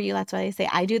prepped for you. That's why I say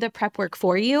I do the prep work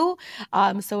for you.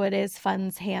 So it is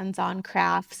fun, hands-on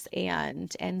crafts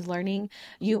and learning.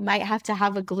 You might have to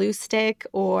have a glue stick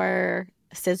or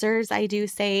scissors, I do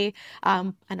say,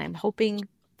 and I'm hoping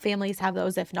families have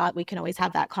those. If not, we can always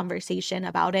have that conversation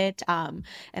about it, and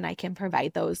I can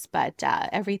provide those. But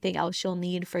everything else you'll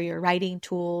need for your writing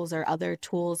tools or other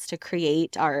tools to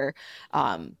create are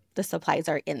the supplies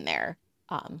are in there,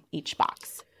 each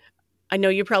box. I know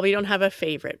you probably don't have a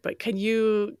favorite, but can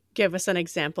you give us an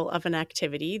example of an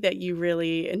activity that you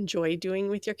really enjoy doing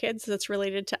with your kids that's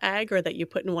related to ag, or that you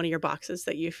put in one of your boxes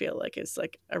that you feel like is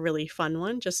like a really fun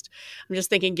one? I'm just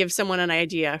thinking, give someone an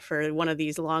idea for one of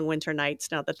these long winter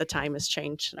nights now that the time has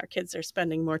changed and our kids are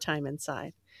spending more time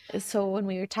inside. So when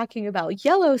we were talking about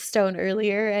Yellowstone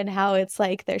earlier and how it's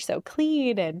like they're so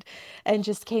clean and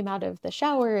just came out of the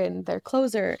shower and their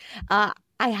clothes are,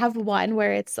 I have one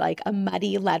where it's like a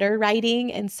muddy letter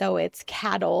writing, and so it's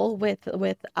cattle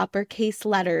with uppercase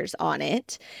letters on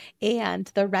it, and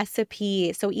the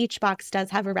recipe. So each box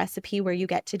does have a recipe where you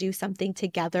get to do something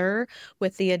together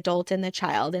with the adult and the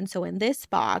child. And so in this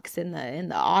box, in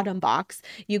the autumn box,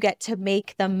 you get to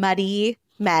make the muddy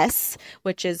mess,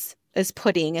 which is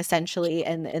pudding essentially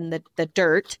in the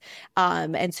dirt.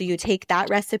 And so you take that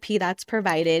recipe that's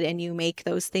provided and you make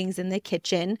those things in the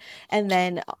kitchen. And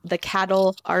then the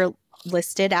cattle are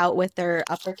listed out with their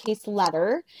uppercase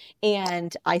letter,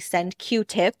 and I send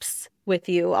Q-tips with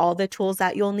you, all the tools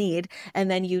that you'll need. And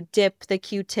then you dip the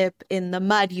Q-tip in the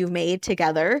mud you made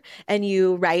together and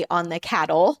you write on the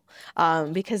cattle,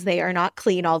 because they are not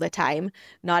clean all the time.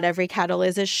 Not every cattle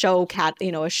is a show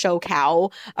a show cow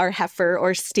or heifer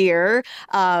or steer.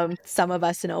 Some of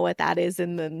us know what that is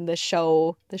in the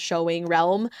showing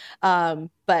realm.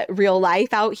 But real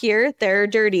life out here, they're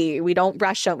dirty. We don't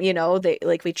brush them,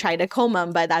 we try to comb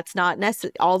them, but that's not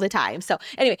necessary all the time. So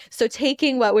anyway, so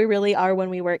taking what we really are when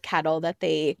we work cattle, that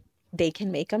they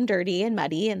can make them dirty and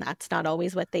muddy, and that's not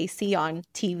always what they see on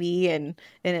TV and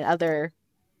in other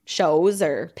shows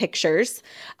or pictures.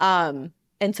 And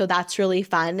so that's really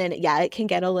fun. And yeah, it can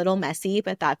get a little messy,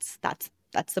 but that's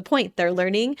the point. They're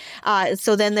learning.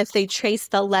 So then if they trace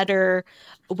the letter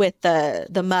with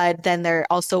the mud, then they're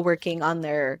also working on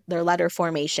their letter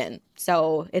formation.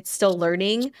 So it's still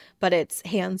learning, but it's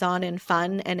hands-on and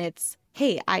fun. And it's,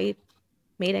 hey, I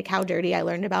made a cow dirty. I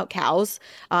learned about cows.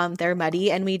 They're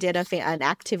muddy. And we did an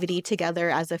activity together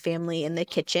as a family in the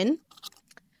kitchen.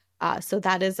 So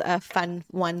that is a fun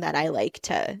one that I like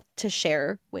to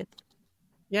share with.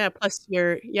 Yeah. Plus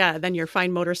then your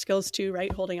fine motor skills too,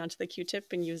 right? Holding onto the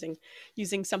Q-tip and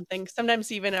using something. Sometimes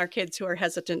even our kids who are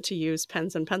hesitant to use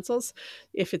pens and pencils,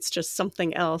 if it's just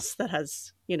something else that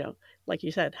has, like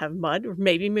you said, have mud or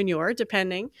maybe manure,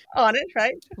 depending on it,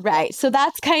 right? Right. So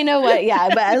that's kind of what,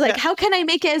 but I was like, how can I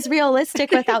make it as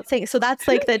realistic without saying? So that's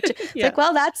like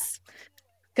that's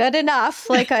good enough.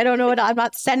 Like, I don't know I'm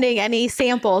not sending any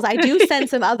samples. I do send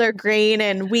some other grain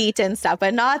and wheat and stuff,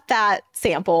 but not that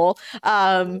sample.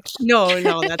 No,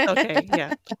 that's okay.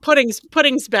 Yeah.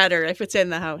 Pudding's better if it's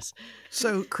in the house.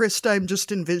 So, Krista, I'm just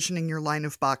envisioning your line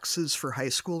of boxes for high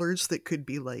schoolers that could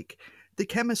be like the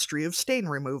chemistry of stain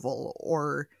removal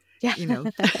or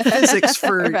physics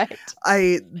for right.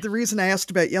 The reason I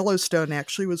asked about Yellowstone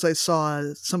actually was I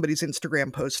saw somebody's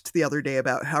Instagram post the other day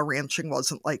about how ranching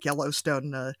wasn't like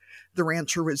Yellowstone. The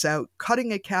rancher was out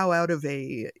cutting a cow out of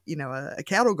a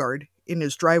cattle guard in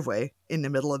his driveway in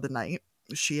the middle of the night.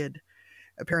 She had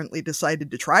apparently decided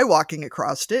to try walking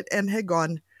across it and had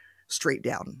gone straight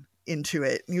down into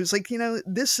it. And he was like,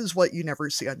 this is what you never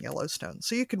see on Yellowstone.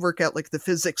 So you could work out like the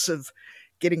physics of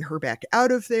getting her back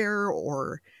out of there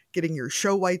or getting your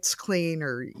show whites clean,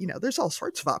 or, there's all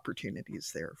sorts of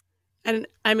opportunities there. And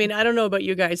I mean, I don't know about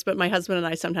you guys, but my husband and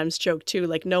I sometimes joke too,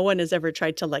 like no one has ever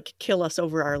tried to like kill us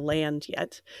over our land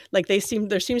yet. Like there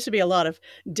seems to be a lot of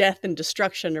death and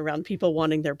destruction around people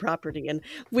wanting their property. And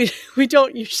we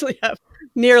don't usually have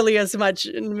nearly as much.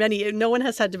 No one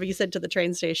has had to be sent to the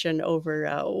train station over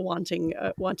wanting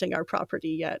our property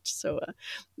yet. So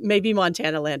maybe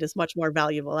Montana land is much more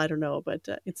valuable. I don't know, but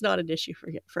it's not an issue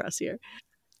for us here.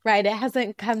 Right. It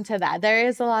hasn't come to that. There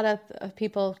is a lot of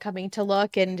people coming to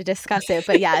look and to discuss it.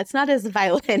 But yeah, it's not as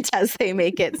violent as they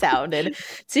make it sound. And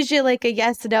it's usually like a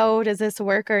yes, no, does this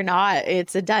work or not?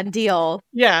 It's a done deal.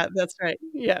 Yeah, that's right.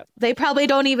 Yeah. They probably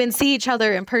don't even see each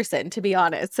other in person, to be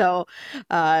honest. So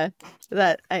that,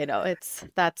 I know,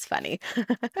 that's funny.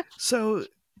 So,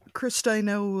 Krista, I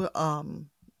know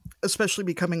especially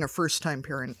becoming a first-time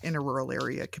parent in a rural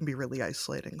area can be really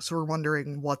isolating. So we're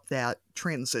wondering what that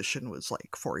transition was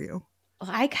like for you.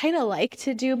 I kind of like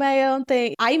to do my own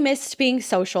thing. I missed being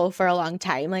social for a long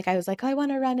time. Like I was like, I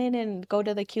want to run in and go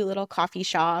to the cute little coffee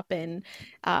shop and,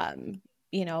 and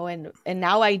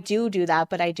now I do that,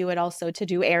 but I do it also to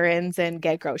do errands and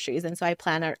get groceries. And so I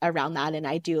plan around that. And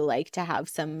I do like to have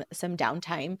some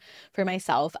downtime for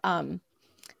myself.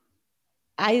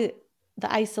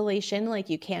 The isolation, like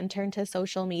you can turn to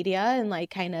social media and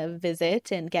like kind of visit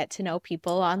and get to know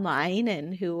people online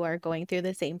and who are going through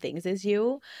the same things as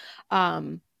you.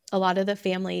 A lot of the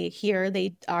family here,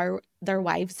 their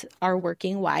wives are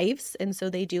working wives. And so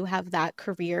they do have that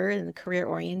career and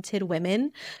career-oriented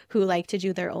women who like to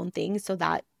do their own things. So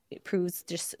that it proves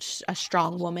just a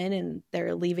strong woman, and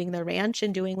they're leaving the ranch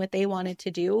and doing what they wanted to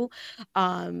do.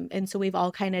 And so we've all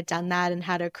kind of done that and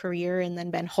had a career and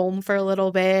then been home for a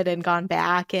little bit and gone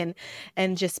back and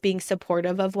just being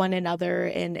supportive of one another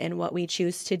and what we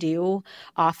choose to do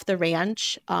off the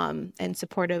ranch, and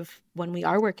supportive when we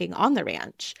are working on the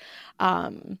ranch.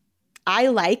 I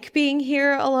like being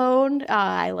here alone.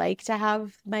 I like to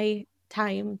have my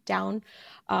time down.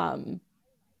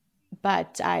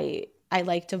 But I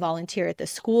like to volunteer at the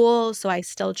school, so I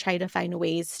still try to find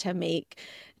ways to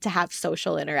have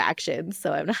social interactions.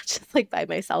 So I'm not just like by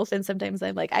myself. And sometimes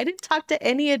I'm like, I didn't talk to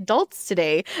any adults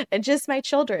today, and just my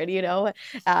children,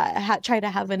 try to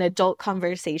have an adult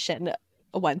conversation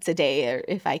once a day or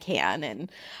if I can.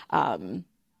 And,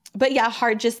 but yeah,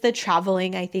 hard. Just the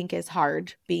traveling, I think, is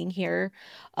hard being here.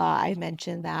 I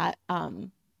mentioned that.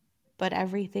 But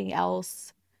everything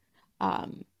else,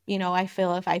 I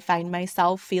feel if I find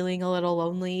myself feeling a little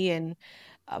lonely, and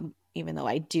even though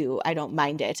I don't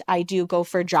mind it, I do go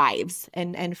for drives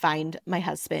and find my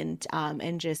husband,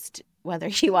 and just whether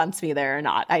he wants me there or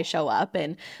not, I show up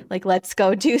and like, let's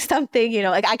go do something,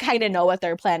 like I kind of know what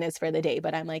their plan is for the day,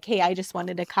 but I'm like, hey, I just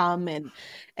wanted to come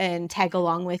and tag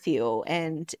along with you.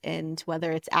 And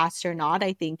whether it's asked or not,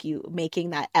 I think you making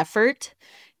that effort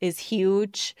is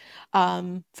huge,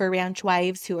 for ranch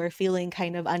wives who are feeling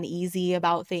kind of uneasy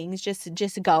about things.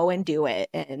 Just go and do it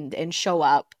and show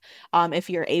up, if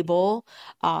you're able,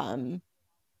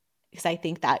 because I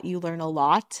think that you learn a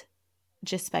lot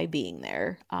just by being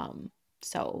there.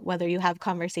 So whether you have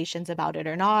conversations about it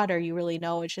or not, or you really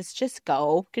know, it's just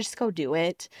go do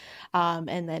it,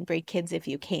 and then bring kids if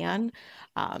you can.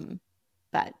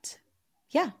 But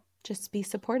yeah, just be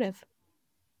supportive.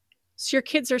 So your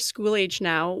kids are school age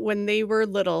now. When they were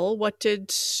little, what did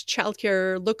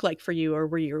childcare look like for you? Or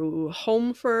were you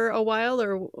home for a while?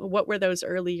 Or what were those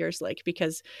early years like?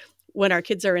 Because when our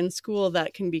kids are in school,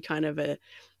 that can be kind of it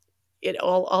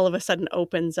all of a sudden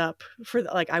opens up for,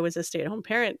 like, I was a stay-at-home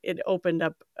parent. It opened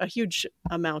up a huge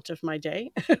amount of my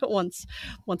day once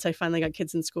I finally got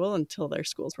kids in school, until their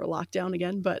schools were locked down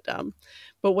again. But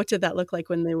what did that look like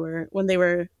when they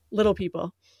were little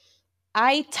people?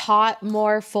 I taught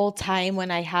more full time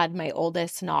when I had my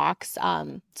oldest Knox.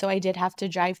 So I did have to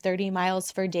drive 30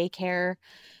 miles for daycare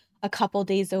a couple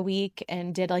days a week,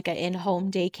 and did like an in-home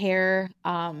daycare.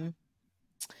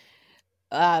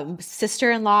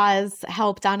 Sister-in-laws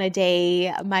helped on a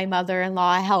day. My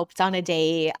mother-in-law helped on a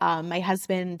day. My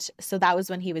husband, so that was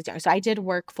when he was young. So I did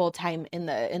work full time in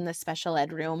the special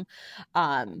ed room.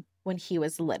 When he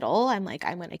was little, I'm like,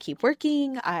 I'm going to keep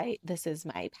working. This is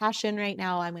my passion right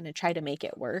now. I'm going to try to make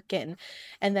it work. And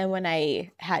then when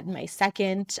I had my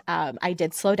second, I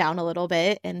did slow down a little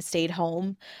bit and stayed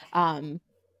home.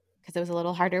 Because it was a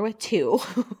little harder with two.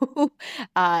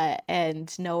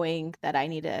 And knowing that I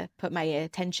need to put my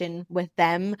attention with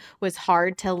them was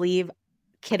hard to leave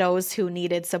kiddos who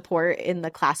needed support in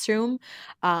the classroom.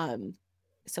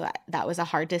 So that was a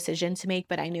hard decision to make,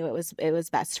 but I knew it was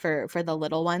best for the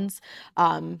little ones.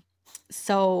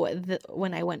 So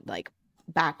when I went like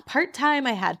back part-time,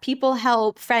 I had people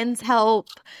help, friends help.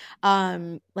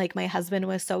 Like my husband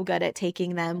was so good at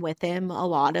taking them with him a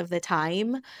lot of the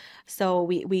time. So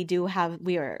we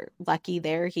are lucky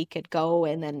there. He could go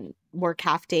and then work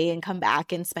half day and come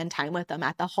back and spend time with them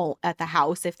at the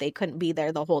house if they couldn't be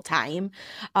there the whole time.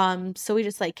 So we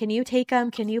just like, can you take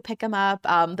them? Can you pick them up?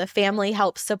 The family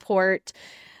helps support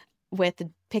with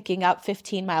picking up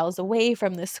 15 miles away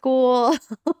from the school.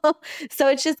 So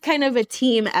it's just kind of a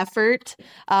team effort,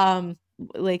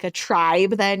 like a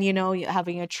tribe, then,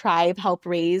 having a tribe help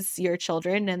raise your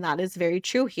children. And that is very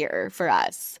true here for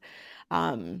us.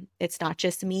 It's not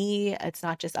just me. It's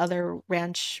not just other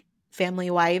ranch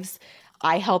family wives.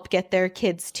 I help get their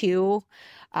kids too.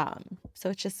 So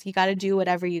it's just, you got to do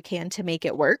whatever you can to make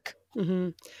it work. Mm-hmm.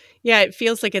 Yeah, it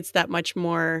feels like it's that much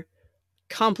more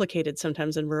complicated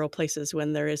sometimes in rural places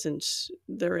when there isn't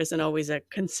always a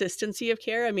consistency of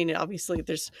care. I mean, obviously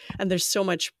there's so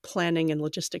much planning and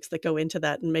logistics that go into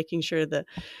that, and making sure that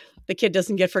the kid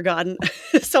doesn't get forgotten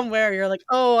somewhere. You're like,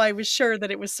 oh, I was sure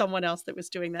that it was someone else that was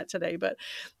doing that today.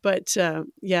 But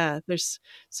yeah, there's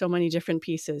so many different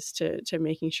pieces to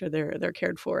making sure they're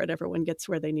cared for and everyone gets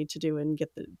where they need to do and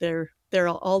get their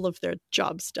all of their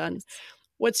jobs done.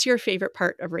 What's your favorite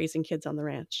part of raising kids on the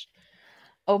ranch?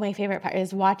 Oh, my favorite part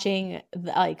is watching,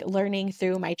 like learning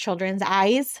through my children's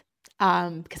eyes.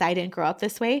 Because I didn't grow up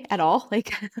this way at all.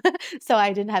 Like, so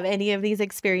I didn't have any of these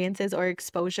experiences or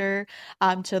exposure,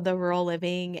 to the rural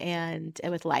living and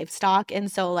with livestock.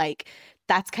 And so like,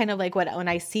 that's kind of like when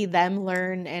I see them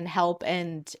learn and help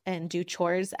and do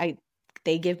chores,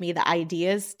 they give me the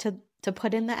ideas to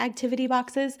put in the activity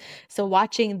boxes. So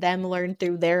watching them learn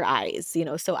through their eyes,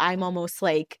 so I'm almost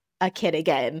like a kid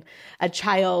again, a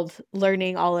child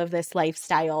learning all of this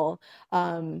lifestyle,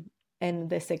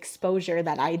 and this exposure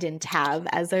that I didn't have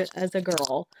as a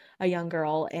girl, a young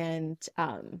girl. And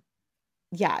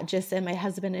yeah, and my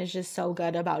husband is just so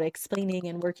good about explaining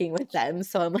and working with them.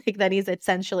 So I'm like, that he's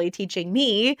essentially teaching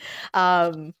me,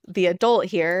 the adult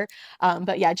here.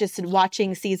 But yeah, just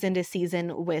watching season to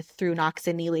season through Knox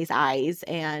and Neely's eyes,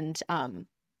 and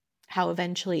how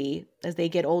eventually, as they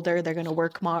get older, they're going to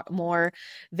work more.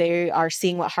 They are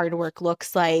seeing what hard work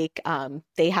looks like.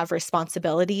 They have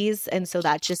responsibilities. And so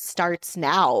that just starts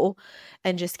now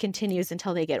and just continues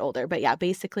until they get older. But yeah,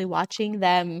 basically watching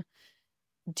them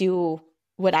do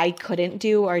what I couldn't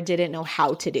do or didn't know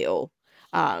how to do.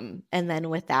 And then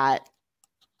with that,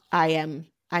 I'm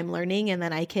learning, and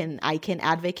then I can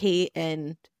advocate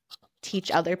and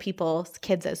teach other people's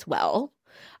kids as well,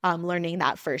 learning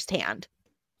that firsthand.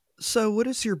 So what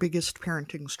is your biggest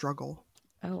parenting struggle?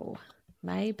 Oh,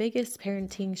 my biggest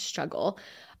parenting struggle.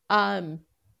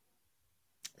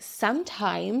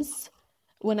 Sometimes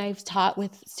when I've taught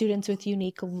with students with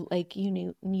unique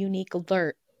learning,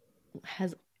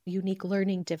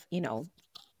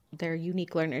 they're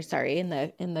unique learners, in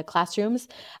the classrooms,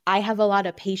 I have a lot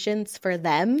of patience for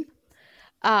them.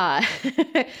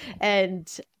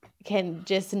 And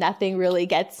nothing really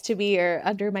gets to me or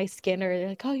under my skin, or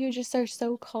like, oh, you just are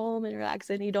so calm and relaxed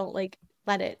and you don't like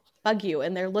let it bug you,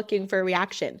 and they're looking for a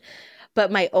reaction. But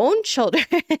my own children,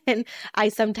 I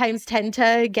sometimes tend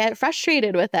to get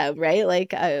frustrated with them, right?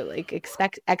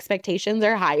 Expectations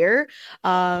are higher.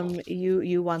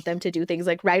 You want them to do things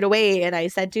like right away. And I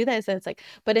said, do this. And it's like,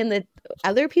 but in the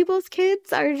other people's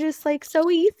kids are just like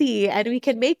so easy, and we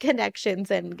can make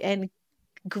connections and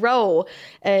grow.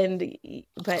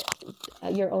 But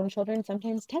your own children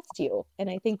sometimes test you, and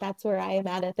I think that's where I am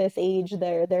at this age.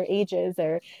 Their ages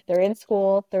are, they're in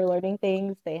school, they're learning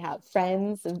things, they have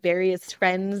friends, various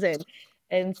friends,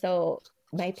 and so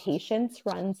my patience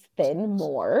runs thin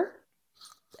more,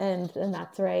 and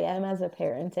that's where I am as a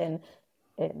parent.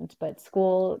 But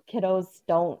school kiddos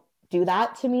don't do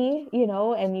that to me,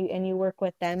 and you work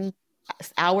with them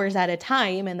hours at a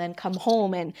time and then come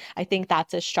home. And I think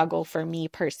that's a struggle for me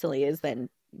personally, is then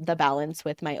the balance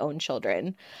with my own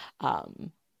children,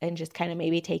 and just kind of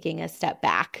maybe taking a step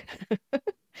back.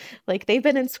 Like, they've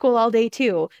been in school all day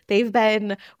too. They've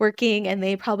been working, and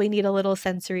they probably need a little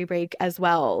sensory break as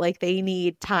well. Like, they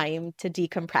need time to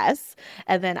decompress.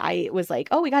 And then I was like,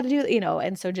 oh, we got to do,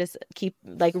 and so just keep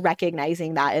like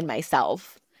recognizing that in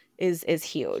myself is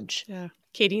huge. Yeah.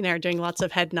 Katie and I are doing lots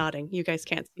of head nodding. You guys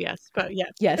can't see us, but yeah.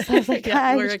 Yes. I was like,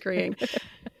 yeah, we're agreeing.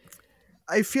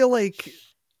 I feel like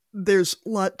there's a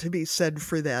lot to be said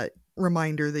for that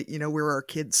reminder that, we're our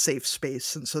kids' safe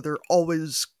space. And so they're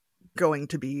always going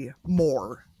to be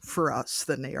more for us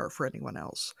than they are for anyone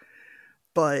else.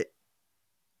 But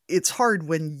it's hard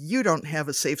when you don't have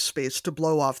a safe space to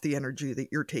blow off the energy that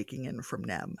you're taking in from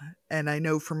them. And I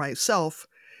know for myself,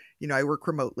 I work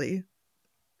remotely,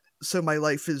 so my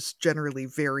life is generally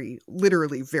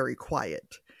literally very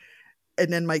quiet.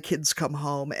 And then my kids come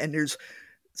home and there's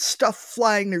stuff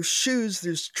flying, there's shoes,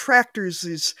 there's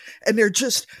tractors, and they're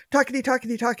just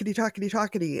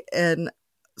talkity. And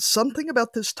something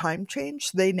about this time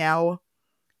change, they now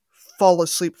fall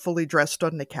asleep fully dressed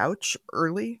on the couch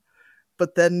early,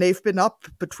 but then they've been up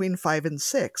between 5 and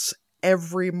 6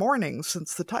 every morning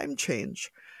since the time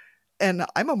change. And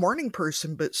I'm a morning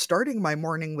person, but starting my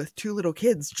morning with 2 little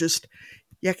kids just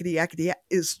yakety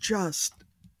is just...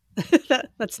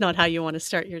 That's not how you want to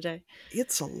start your day.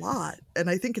 It's a lot. And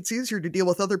I think it's easier to deal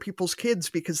with other people's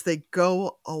kids because they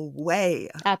go away.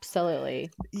 Absolutely.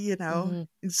 Mm-hmm.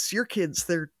 It's your kids.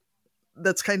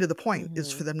 That's kind of the point,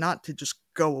 is for them not to just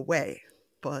go away.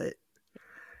 But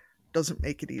doesn't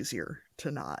make it easier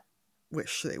to not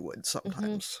wish they would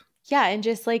sometimes. Yeah, and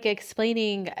just like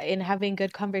explaining and having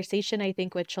good conversation, I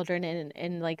think, with children,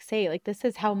 and like say, like, this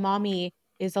is how mommy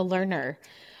is a learner.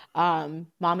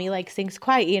 Mommy like sings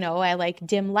quiet, I like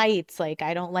dim lights, like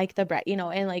I don't like the bright,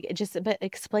 and like but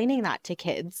explaining that to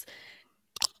kids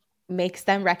makes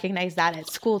them recognize that at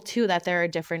school too, that there are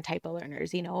different type of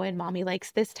learners, and mommy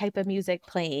likes this type of music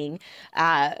playing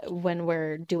when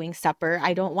we're doing supper.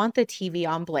 I don't want the TV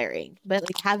on blaring, but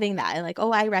like having that, and like,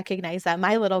 oh, I recognize that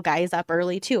my little guy is up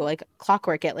early too, like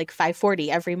clockwork at like 5:40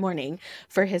 every morning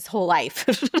for his whole life.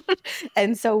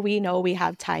 And so we know we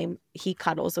have time. He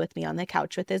cuddles with me on the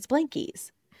couch with his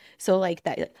blankies. So like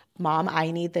that, Mom,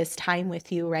 I need this time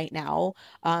with you right now.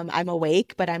 I'm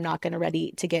awake, but I'm not going to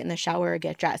ready to get in the shower or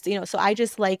get dressed. So I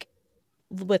just like,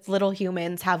 with little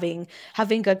humans, having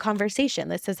good conversation.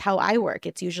 This is how I work.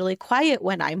 It's usually quiet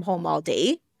when I'm home all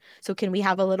day. So can we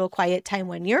have a little quiet time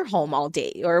when you're home all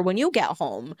day, or when you get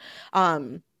home?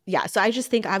 Yeah. So I just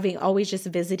think having always just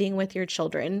visiting with your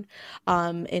children,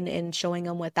 and showing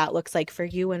them what that looks like for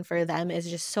you and for them is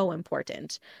just so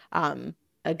important.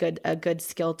 A good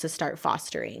skill to start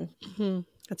fostering.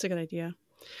 That's a good idea.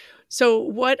 So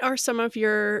what are some of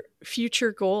your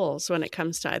future goals when it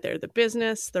comes to either the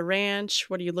business, the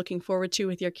ranch? What are you looking forward to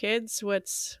with your kids?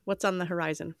 What's on the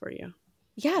horizon for you?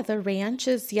 Yeah, the ranch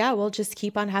is, we'll just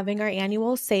keep on having our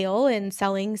annual sale and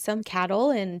selling some cattle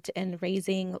and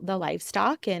raising the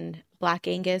livestock and Black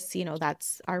Angus,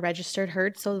 that's our registered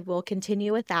herd. So we'll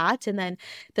continue with that. And then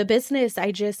the business,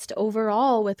 I just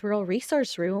overall with Rural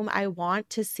Resource Room, I want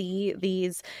to see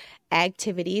these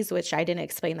activities, which I didn't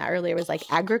explain that earlier, was like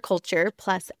agriculture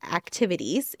plus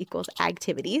activities equals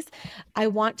activities. I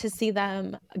want to see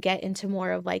them get into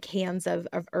more of like hands of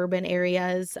urban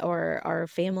areas or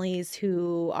families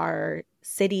who are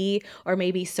city or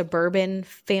maybe suburban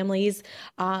families,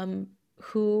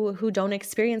 who don't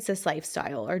experience this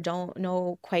lifestyle or don't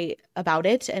know quite about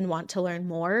it and want to learn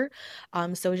more.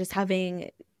 So just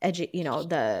having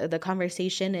the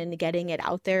conversation and getting it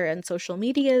out there on social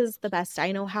media is the best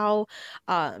I know how.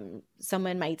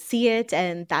 Someone might see it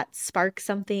and that sparks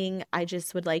something. I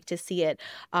just would like to see it.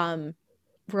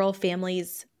 Rural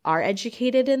families are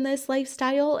educated in this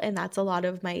lifestyle, and that's a lot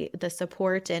of the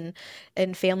support and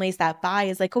families that buy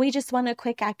is like, oh, we just want a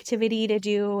quick activity to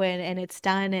do and it's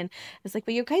done. And it's like,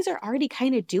 but you guys are already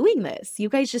kind of doing this. You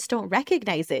guys just don't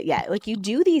recognize it yet. Like, you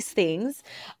do these things,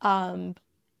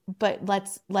 but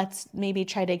let's maybe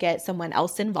try to get someone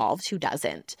else involved who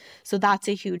doesn't. So that's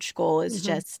a huge goal, is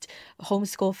just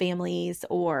homeschool families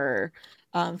or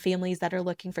families that are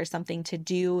looking for something to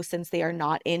do since they are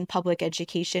not in public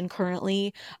education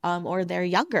currently, or they're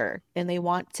younger and they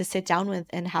want to sit down with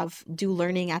and do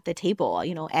learning at the table,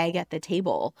 egg at the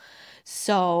table.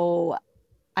 So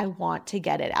I want to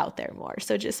get it out there more.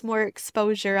 So just more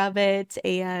exposure of it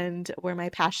and where my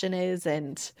passion is.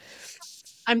 And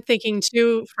I'm thinking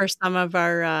too, for some of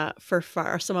our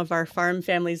some of our farm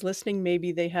families listening,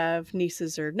 maybe they have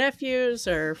nieces or nephews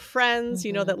or friends,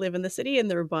 that live in the city and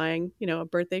they're buying, a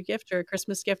birthday gift or a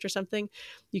Christmas gift or something.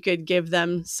 You could give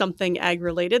them something ag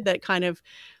related that kind of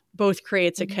both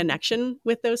creates a connection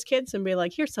with those kids and be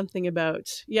like, here's something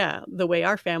about, the way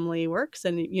our family works.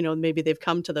 And, maybe they've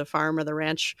come to the farm or the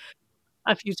ranch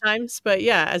a few times, but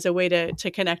as a way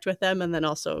to connect with them. And then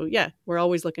also, we're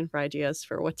always looking for ideas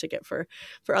for what to get for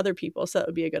other people. So that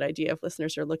would be a good idea if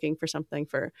listeners are looking for something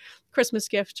for Christmas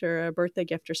gift or a birthday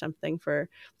gift or something for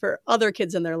other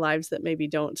kids in their lives that maybe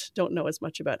don't know as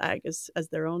much about ag as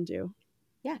their own do.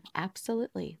 Yeah,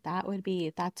 absolutely.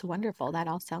 That's wonderful. That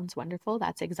all sounds wonderful.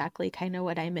 That's exactly kind of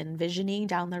what I'm envisioning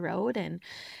down the road. And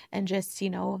just,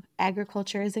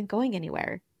 agriculture isn't going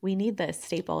anywhere. We need this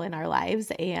staple in our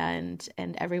lives, and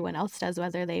everyone else does,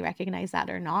 whether they recognize that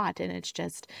or not. And it's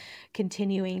just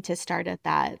continuing to start at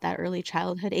that early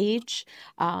childhood age,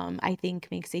 I think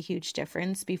makes a huge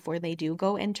difference before they do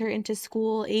enter into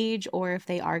school age, or if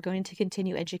they are going to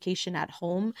continue education at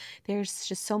home. There's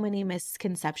just so many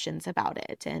misconceptions about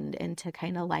it, and to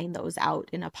kind of line those out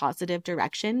in a positive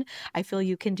direction. I feel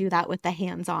you can do that with the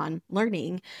hands-on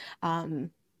learning,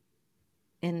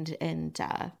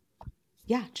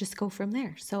 just go from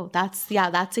there. So that's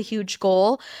a huge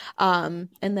goal. And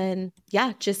then,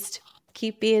 just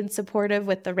keep being supportive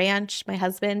with the ranch, my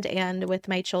husband, and with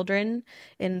my children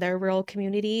in their rural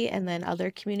community and then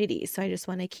other communities. So I just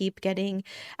want to keep getting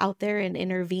out there and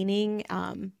intervening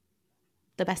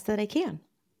the best that I can.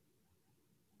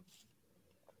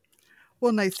 Well,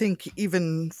 and I think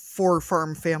even for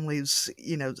farm families,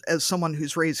 as someone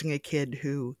who's raising a kid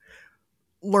who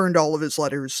learned all of his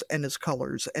letters and his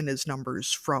colors and his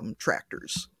numbers from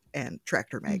tractors and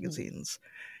tractor magazines,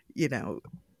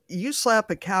 you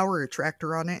slap a cow or a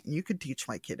tractor on it and you could teach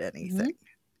my kid anything,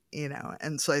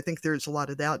 and so I think there's a lot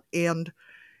of that. And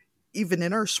even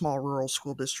in our small rural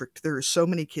school district, there are so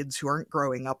many kids who aren't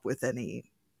growing up with any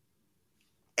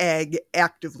ag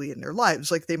actively in their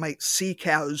lives. Like, they might see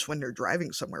cows when they're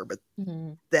driving somewhere, but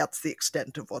that's the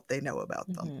extent of what they know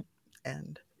about them.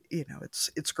 And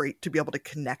it's great to be able to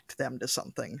connect them to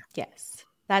something. Yes,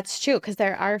 that's true. Because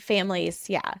there are families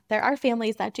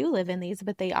that do live in these,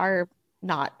 but they are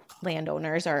not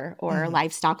landowners or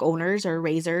livestock owners or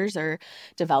raisers or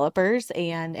developers,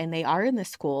 and they are in the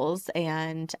schools.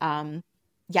 And and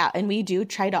we do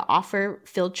try to offer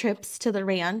field trips to the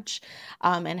ranch,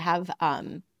 and have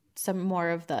some more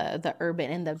of the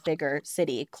urban and the bigger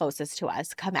city closest to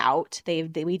us come out.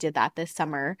 We did that this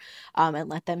summer, and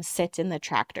let them sit in the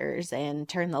tractors and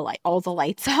turn all the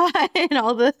lights on, and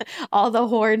all the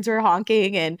horns were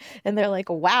honking, and they're like,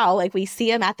 wow, like we see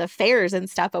them at the fairs and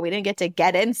stuff, but we didn't get to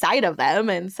get inside of them.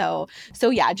 And so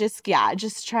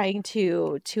just trying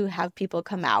to have people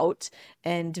come out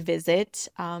and visit,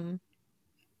 and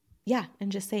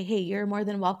just say, hey, you're more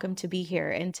than welcome to be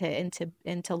here and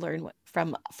to learn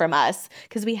from us,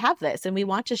 because we have this and we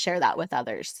want to share that with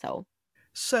others.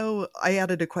 So I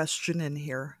added a question in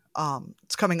here.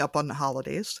 It's coming up on the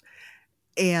holidays,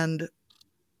 and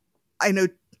I know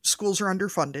schools are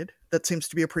underfunded. That seems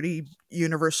to be a pretty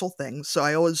universal thing. So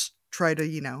I always try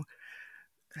to,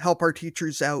 help our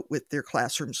teachers out with their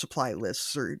classroom supply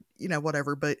lists or,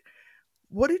 whatever. But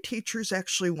what do teachers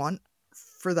actually want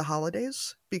for the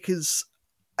holidays? Because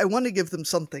I want to give them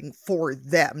something for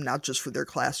them, not just for their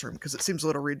classroom, because it seems a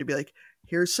little rude to be like,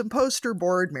 here's some poster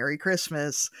board, Merry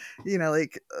Christmas.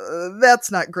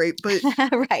 That's not great. But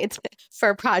right.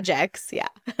 For projects. Yeah.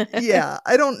 yeah.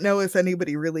 I don't know if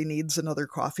anybody really needs another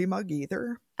coffee mug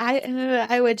either.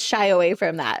 I would shy away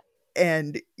from that.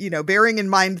 And, bearing in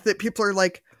mind that people are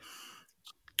like,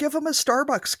 give them a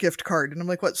Starbucks gift card. And I'm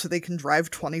like, what? So they can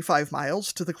drive 25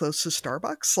 miles to the closest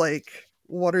Starbucks? Like,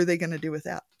 what are they going to do with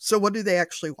that? So what do they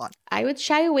actually want? I would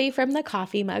shy away from the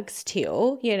coffee mugs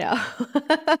too,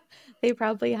 They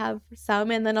probably have some.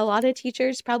 And then a lot of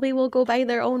teachers probably will go buy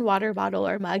their own water bottle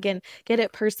or mug and get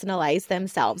it personalized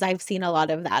themselves. I've seen a lot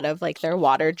of that, of like their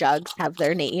water jugs have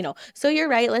their name, So you're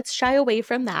right. Let's shy away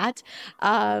from that.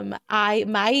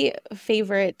 My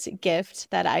favorite gift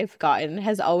that I've gotten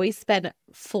has always been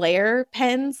Flair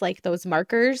pens, like those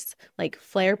markers, like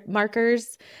Flair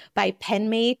markers by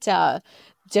Penmate,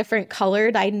 different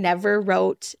colored. I never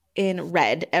wrote in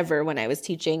red ever when I was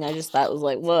teaching. I just thought it was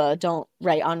like, whoa, don't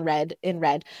write on red in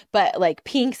red. But like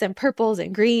pinks and purples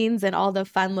and greens and all the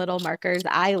fun little markers,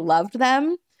 I loved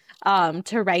them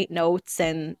to write notes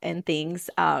and things.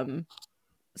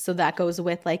 So that goes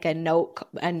with like a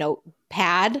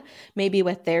notepad, maybe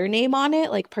with their name on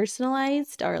it, like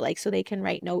personalized, or like so they can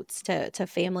write notes to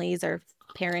families or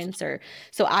parents. Or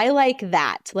so I like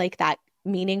that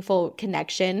meaningful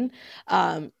connection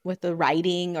with the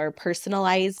writing or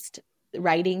personalized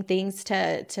writing things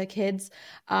to kids.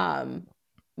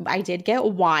 I did get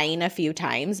wine a few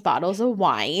times, bottles of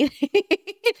wine.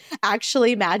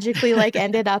 Actually magically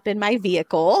ended up in my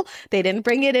vehicle. They didn't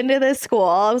bring it into the school.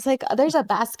 I was like, there's a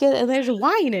basket and there's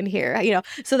wine in here,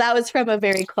 So that was from a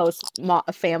very close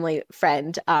family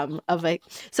friend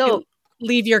so you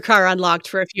leave your car unlocked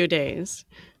for a few days.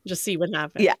 Just see what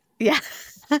happens. Yeah.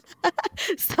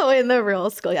 So in the real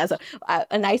school, so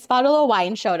a nice bottle of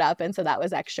wine showed up, and so that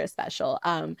was extra special.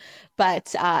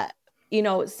 But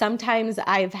sometimes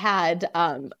I've had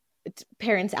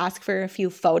parents ask for a few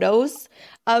photos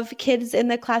of kids in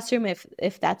the classroom,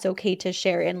 if that's okay to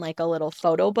share in like a little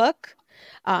photo book.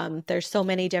 There's so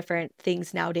many different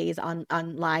things nowadays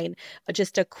online.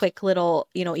 Just a quick little,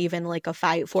 even like a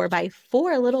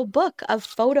 4x4 little book of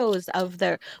photos of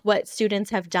what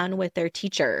students have done with their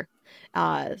teacher.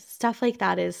 Stuff like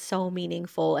that is so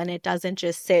meaningful, and it doesn't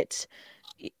just sit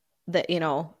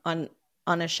on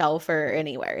a shelf or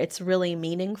anywhere. It's really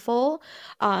meaningful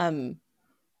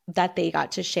that they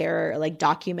got to share, like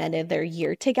documented their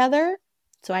year together.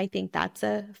 So I think that's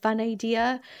a fun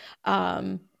idea.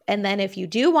 And then if you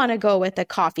do want to go with a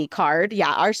coffee card,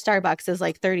 our Starbucks is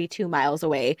like 32 miles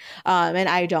away. And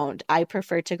I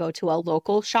prefer to go to a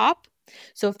local shop.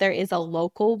 So if there is a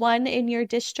local one in your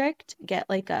district, get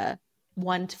like a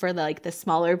one for the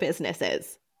smaller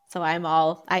businesses. So I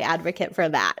advocate for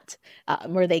that,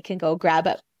 where they can go grab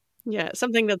it. Yeah,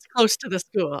 something that's close to the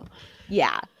school.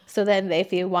 Yeah. So then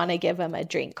if you want to give them a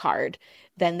drink card,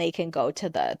 then they can go to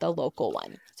the local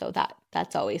one. So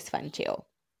that's always fun too.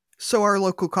 So our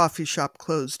local coffee shop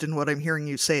closed, and what I'm hearing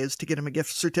you say is to get them a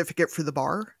gift certificate for the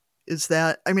bar? Is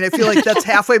that, I mean, I feel like that's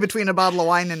halfway between a bottle of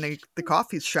wine and the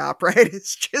coffee shop, right?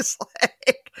 It's just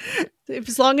like...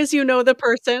 As long as you know the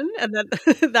person, and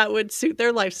that would suit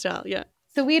their lifestyle, yeah.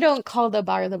 So we don't call the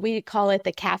bar, we call it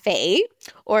the cafe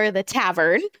or the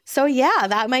tavern. So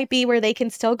that might be where they can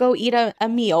still go eat a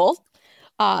meal,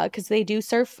 because they do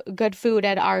serve good food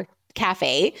at our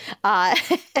cafe.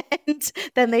 And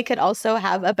then they could also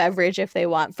have a beverage if they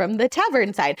want from the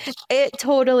tavern side. It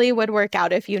totally would work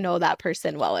out if you know that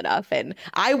person well enough. And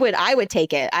I would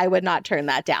take it. I would not turn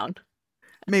that down.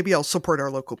 Maybe I'll support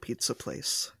our local pizza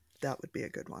place. That would be a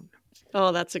good one.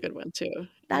 Oh, that's a good one too.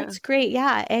 That's great.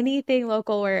 Yeah. Anything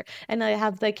local and I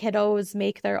have the kiddos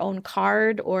make their own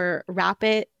card or wrap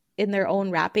it in their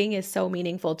own wrapping is so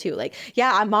meaningful too. Like,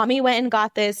 mommy went and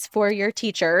got this for your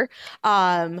teacher.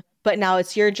 But now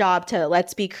it's your job to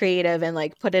let's be creative and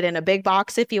put it in a big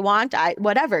box if you want.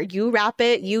 Whatever, you wrap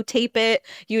it, you tape it,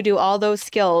 you do all those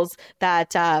skills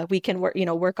that we can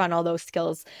work on all those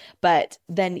skills. But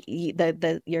then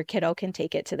your kiddo can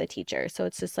take it to the teacher. So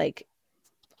it's just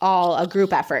all a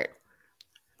group effort.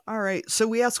 All right. So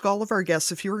we ask all of our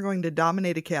guests, if you were going to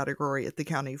dominate a category at the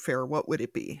county fair, what would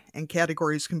it be? And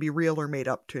categories can be real or made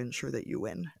up to ensure that you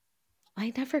win.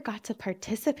 I never got to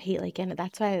participate in it.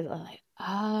 That's why I was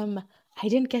I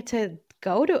didn't get to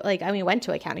go to went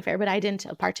to a county fair, but I didn't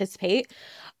participate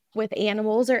with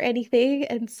animals or anything.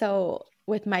 And so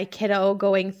with my kiddo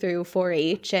going through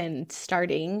 4-H and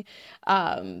starting,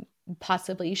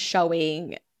 possibly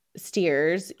showing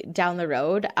steers down the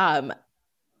road.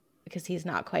 Because he's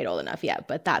not quite old enough yet,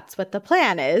 but that's what the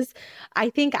plan is. I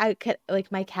think I could,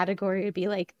 like, my category would be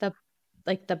like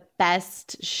the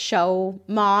best show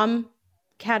mom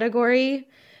category,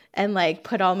 and like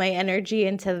put all my energy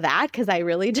into that, because I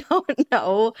really don't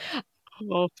know.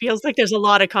 Well, feels like there's a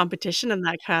lot of competition in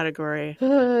that category.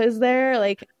 Is there?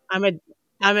 Like, I'm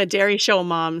a dairy show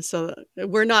mom, so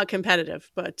we're not competitive,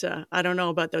 but I don't know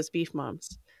about those beef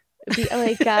moms.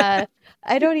 Like, I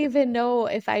don't even know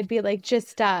if I'd be like,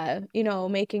 just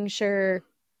making sure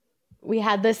we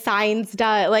had the signs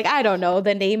done. Like, I don't know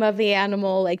the name of the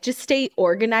animal, like just stay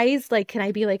organized. Like, can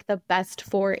I be like the best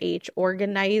 4-H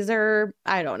organizer?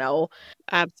 I don't know.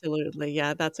 Absolutely.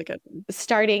 Yeah, that's a good one.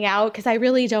 Starting out, because I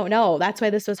really don't know. That's why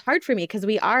this was hard for me, because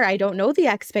I don't know the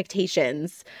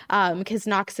expectations. Because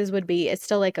Knox's is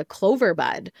still like a clover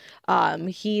bud.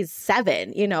 He's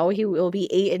 7, he will be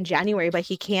 8 in January,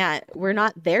 but we're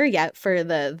not there yet for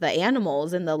the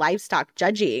animals and the livestock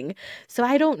judging. So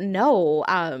I don't know.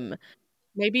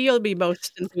 Maybe you'll be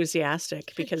most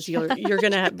enthusiastic because you're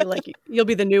gonna be like, you'll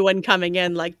be the new one coming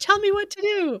in, like, tell me what to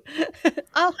do.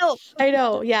 I'll help. I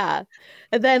know, yeah.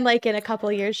 And then like in a couple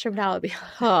of years from now, it'll be,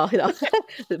 oh,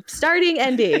 starting,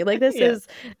 ending. Like this is,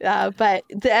 but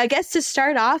I guess to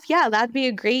start off, yeah, that'd be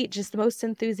a great, just the most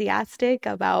enthusiastic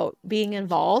about being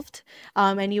involved.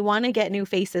 And you want to get new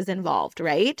faces involved,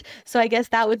 right? So I guess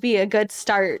that would be a good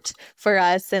start for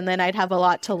us. And then I'd have a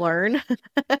lot to learn.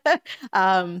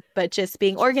 But just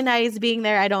being organized, being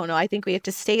there, I don't know. I think we have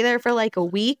to stay there for like a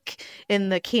week in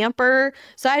the camper.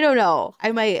 So I don't know.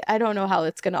 I don't know how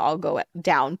it's going to all go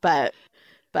down, but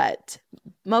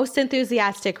most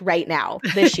enthusiastic right now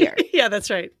this year. Yeah, that's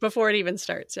right. Before it even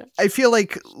starts. Yeah. I feel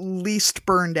like least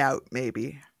burned out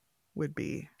maybe would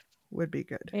be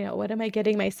good. What am I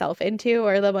getting myself into?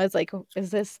 Or the was like, is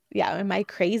this, am I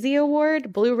crazy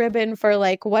award? Blue ribbon for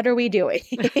like, what are we doing?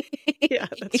 Yeah,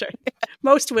 that's right.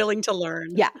 Most willing to learn.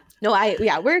 Yeah. No,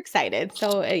 we're excited.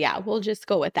 So we'll just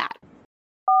go with that.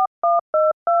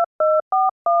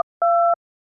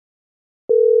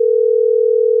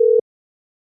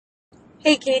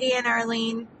 Hey, Katie and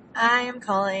Arlene. I am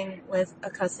calling with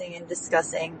a cussing and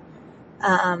discussing.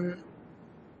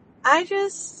 I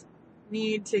just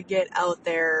need to get out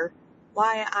there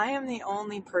why I am the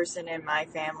only person in my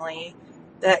family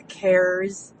that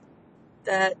cares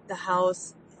that the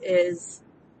house is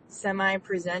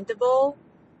semi-presentable,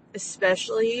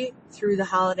 especially through the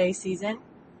holiday season.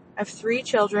 I have 3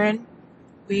 children.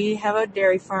 We have a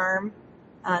dairy farm.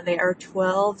 They are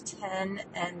 12, 10,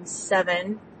 and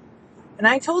 7. And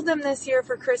I told them this year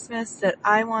for Christmas that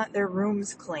I want their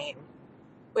rooms clean,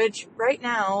 which right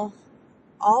now,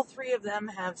 all 3 of them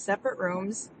have separate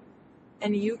rooms,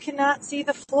 and you cannot see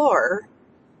the floor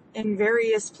in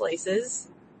various places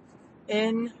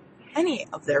in any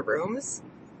of their rooms.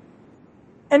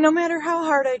 And no matter how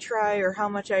hard I try or how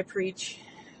much I preach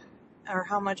or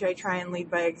how much I try and lead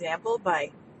by example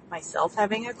by myself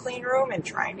having a clean room and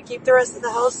trying to keep the rest of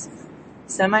the house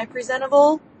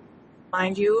semi-presentable,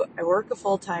 mind you, I work a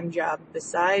full-time job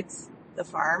besides the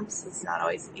farm, so it's not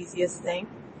always the easiest thing.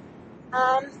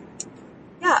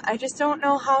 I just don't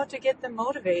know how to get them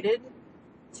motivated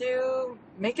to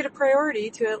make it a priority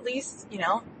to at least,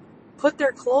 put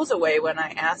their clothes away when I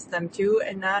ask them to,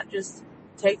 and not just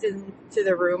take them to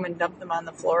the room and dump them on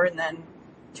the floor and then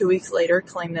 2 weeks later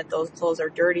claim that those clothes are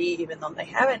dirty even though they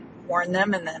haven't worn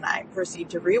them, and then I proceed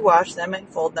to rewash them and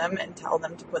fold them and tell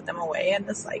them to put them away, and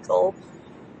the cycle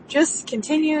just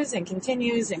continues and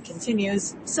continues and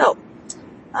continues. So,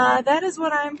 that is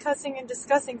what I'm cussing and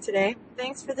discussing today.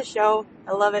 Thanks for the show.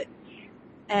 I love it.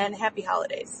 And happy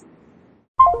holidays.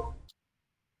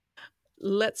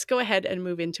 Let's go ahead and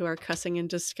move into our cussing and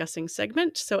discussing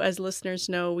segment. So as listeners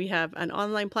know, we have an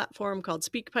online platform called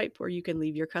SpeakPipe where you can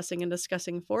leave your cussing and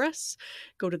discussing for us.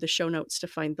 Go to the show notes to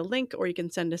find the link, or you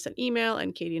can send us an email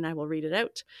and Katie and I will read it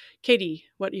out. Katie,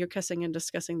 what are you cussing and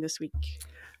discussing this week?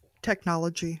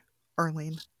 Technology,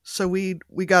 Arlene. So we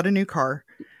got a new car,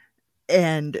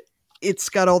 and it's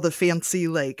got all the fancy,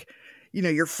 like,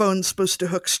 your phone's supposed to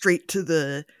hook straight to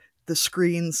the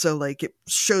screen, so like it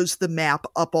shows the map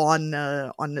up on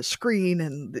the screen,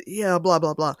 and blah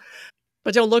blah blah.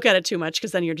 But don't look at it too much,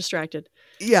 because then you're distracted.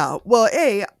 Yeah, well,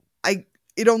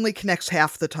 it only connects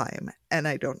half the time, and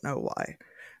I don't know why.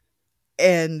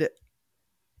 And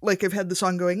like, I've had this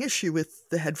ongoing issue with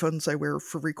the headphones I wear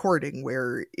for recording,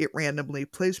 where it randomly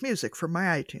plays music from my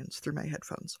iTunes through my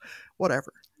headphones.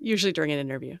 Whatever. Usually during an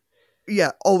interview.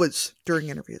 Yeah, always during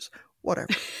interviews. Whatever.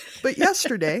 But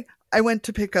yesterday, I went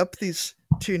to pick up these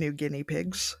 2 new guinea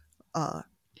pigs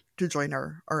to join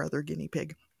our other guinea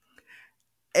pig.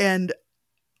 And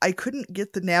I couldn't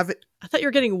get the I thought you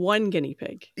were getting one guinea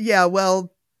pig. Yeah,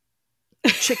 well,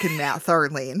 chicken math,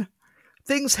 Arlene.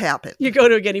 Things happen. You go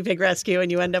to a guinea pig rescue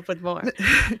and you end up with more.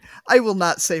 I will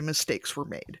not say mistakes were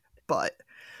made, but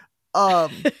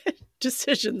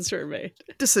decisions were made.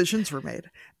 Decisions were made.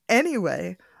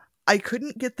 Anyway, I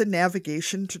couldn't get the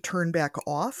navigation to turn back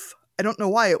off. I don't know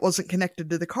why it wasn't connected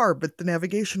to the car, but the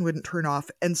navigation wouldn't turn off.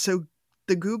 And so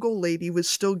the Google lady was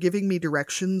still giving me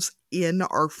directions in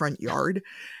our front yard.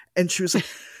 And she was like,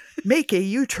 make a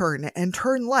U-turn and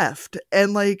turn left.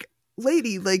 And like,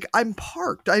 lady, like, I'm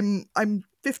parked. I'm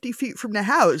 50 feet from the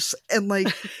house. And like,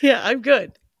 yeah, I'm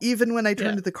good. Even when I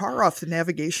turned the car off, the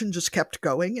navigation just kept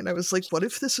going. And I was like, what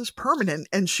if this is permanent?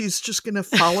 And she's just going to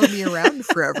follow me around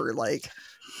forever. Like,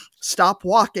 stop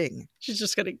walking. She's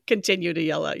just going to continue to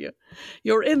yell at you.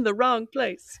 You're in the wrong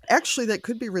place. Actually, that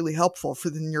could be really helpful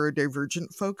for the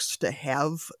neurodivergent folks to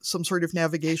have some sort of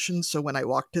navigation. So when I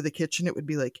walked to the kitchen, it would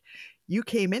be like, you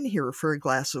came in here for a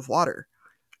glass of water.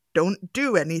 Don't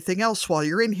do anything else while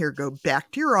you're in here. Go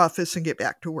back to your office and get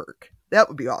back to work. That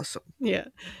would be awesome. Yeah,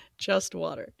 just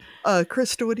water.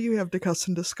 Krista, what do you have to cuss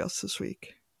and discuss this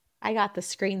week? I got the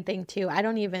screen thing too. I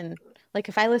don't even, like,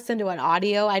 if I listen to an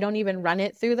audio, I don't even run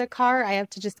it through the car. I have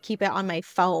to just keep it on my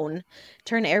phone,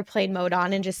 turn airplane mode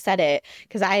on and just set it.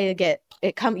 Cause I get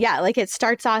it like it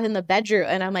starts off in the bedroom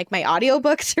and I'm like, my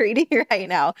audiobook's reading right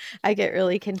now. I get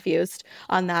really confused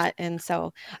on that. And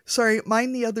so. Sorry,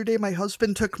 mine the other day, my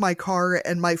husband took my car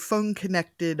and my phone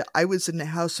connected. I was in the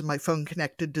house and my phone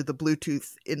connected to the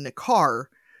Bluetooth in the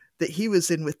car that he was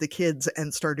in with the kids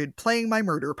and started playing my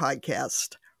murder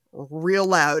podcast real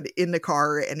loud in the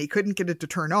car, and he couldn't get it to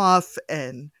turn off.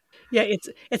 And yeah,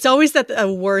 it's always at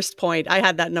the worst point. I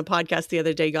had that in a podcast the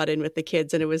other day, got in with the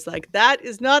kids, and it was like, that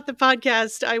is not the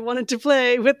podcast I wanted to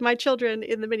play with my children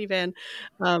in the minivan.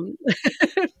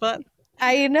 But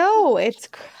I know, it's,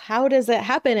 how does it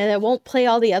happen? And it won't play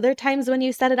all the other times when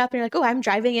you set it up and you're like, oh, I'm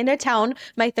driving into town,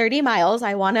 my 30 miles.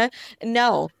 I want to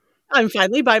know. I'm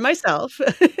finally by myself.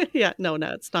 Yeah, no,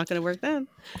 it's not going to work then.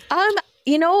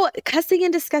 Cussing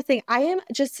and discussing, I am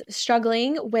just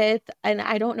struggling with, and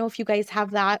I don't know if you guys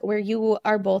have that where you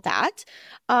are both at.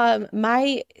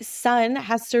 My son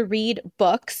has to read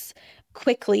books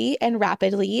quickly and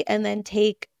rapidly and then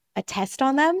take a test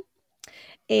on them.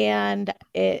 And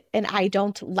I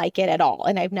don't like it at all.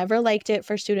 And I've never liked it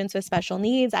for students with special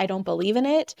needs. I don't believe in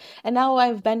it. And now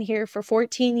I've been here for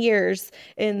 14 years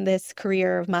in this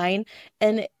career of mine.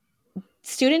 And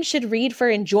students should read for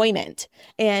enjoyment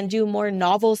and do more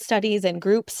novel studies and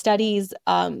group studies,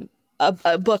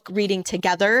 a book reading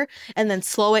together, and then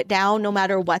slow it down no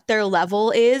matter what their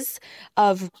level is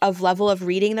of level of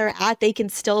reading they're at. They can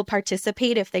still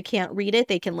participate. If they can't read it,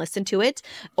 they can listen to it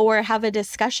or have a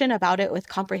discussion about it with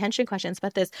comprehension questions.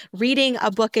 But this reading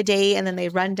a book a day and then they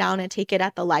run down and take it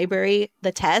at the library,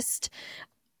 the test,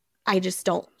 I just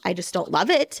don't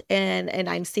love it. And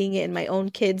I'm seeing it in my own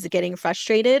kids getting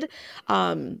frustrated.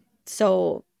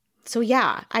 So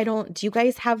yeah, do you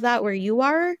guys have that where you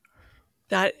are?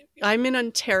 That I'm in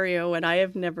Ontario and I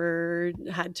have never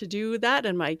had to do that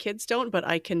and my kids don't, but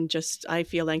I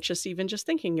feel anxious even just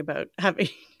thinking about having,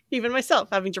 even myself,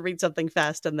 having to read something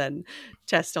fast and then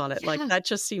test on it. Yeah. Like that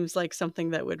just seems like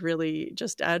something that would really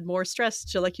just add more stress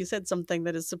to, like you said, something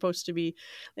that is supposed to be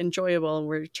enjoyable. And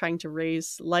we're trying to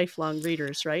raise lifelong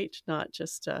readers, right? Not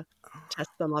just test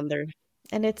them on their...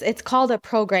 And it's called a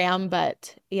program,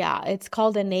 but yeah, it's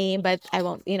called a name, but I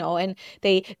won't, and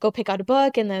they go pick out a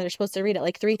book and then they're supposed to read it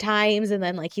like 3 times. And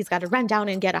then like, he's got to run down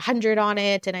and get 100 on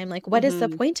it. And I'm like, what is the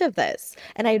point of this?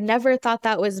 And I never thought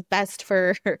that was best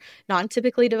for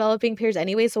non-typically developing peers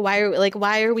anyway. So why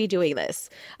are we doing this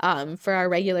for our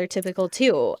regular typical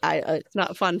too? It's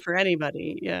not fun for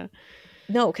anybody. Yeah.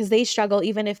 No, because they struggle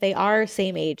even if they are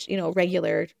same age,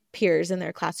 regular peers in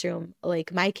their classroom,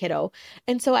 like my kiddo.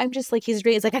 And so I'm just like, he's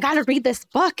like, I got to read this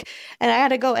book and I got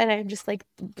to go. And I'm just like,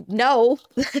 no,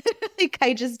 like,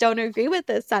 I just don't agree with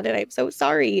this, son. And I'm so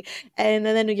sorry. And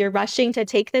then you're rushing to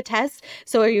take the test.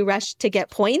 So are you rushed to get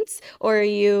points or are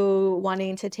you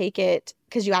wanting to take it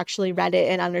because you actually read it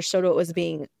and understood what was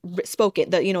being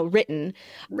spoken, written?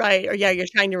 Right. Or yeah, you're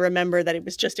trying to remember that it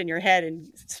was just in your head and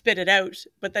spit it out,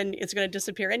 but then it's going to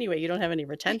disappear anyway. You don't have any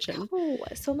retention.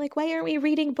 So I'm like, why aren't we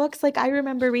reading books like I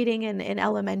remember reading in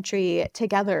elementary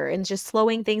together and just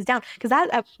slowing things down? Because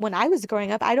when I was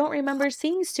growing up, I don't remember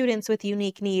seeing students with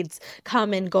unique needs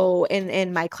come and go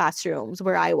in my classrooms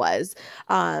where I was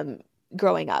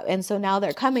growing up. And so now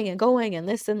they're coming and going and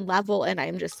this and level. And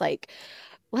I'm just like,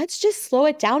 let's just slow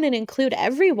it down and include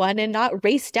everyone and not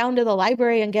race down to the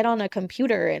library and get on a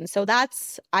computer. And so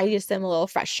I just am a little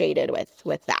frustrated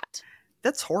with that.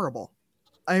 That's horrible.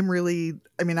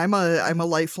 I'm a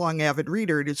lifelong avid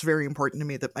reader. It is very important to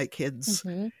me that my kids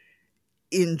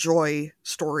enjoy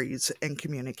stories and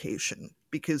communication,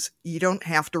 because you don't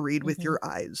have to read with your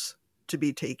eyes to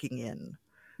be taking in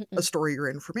a story or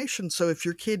information. So if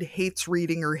your kid hates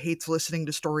reading or hates listening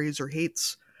to stories or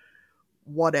hates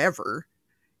whatever,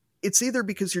 it's either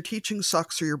because your teaching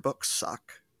sucks or your books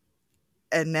suck.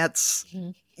 And that's,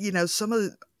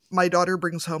 my daughter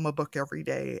brings home a book every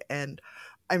day, and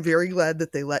I'm very glad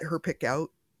that they let her pick out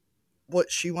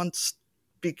what she wants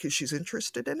because she's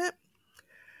interested in it.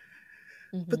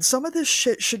 But some of this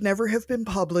shit should never have been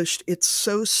published. It's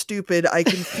so stupid. I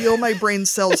can feel my brain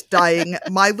cells dying.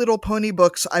 My Little Pony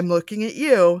books, I'm looking at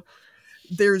you.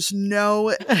 There's no,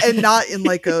 and not in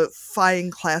like a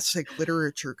fine classic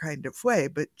literature kind of way,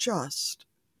 but just,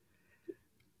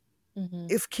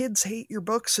 if kids hate your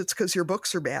books, it's because your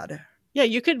books are bad. Yeah,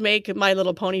 you could make My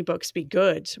Little Pony books be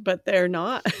good, but they're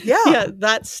not. Yeah.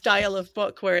 That style of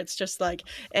book where it's just like,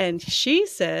 and she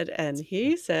said, and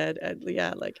he said,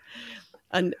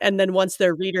 and and then once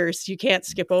they're readers, you can't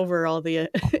skip over all the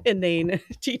inane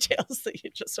details that you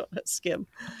just want to skim.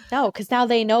 No, because now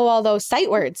they know all those sight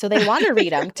words, so they want to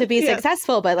read them to be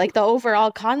successful. But like the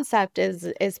overall concept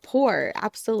is poor.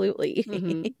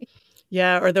 Absolutely.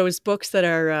 Yeah, or those books that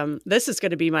are. This is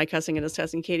going to be my cussing and his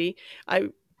cussing, Katie.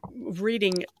 I'm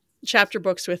reading chapter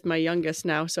books with my youngest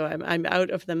now, so I'm out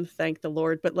of them, thank the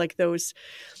Lord. But like those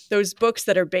books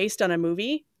that are based on a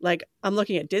movie, like I'm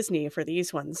looking at Disney for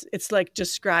these ones. It's like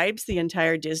describes the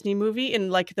entire Disney movie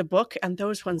in like the book, and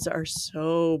those ones are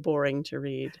so boring to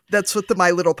read. That's what the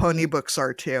My Little Pony books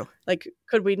are too. Like,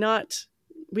 could we not?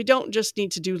 We don't just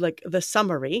need to do like the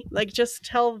summary, like just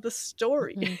tell the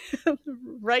story,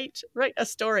 write a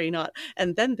story, not,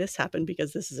 and then this happened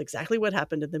because this is exactly what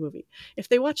happened in the movie. If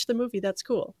they watch the movie, that's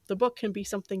cool. The book can be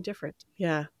something different.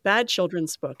 Yeah. Bad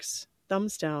children's books.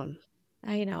 Thumbs down.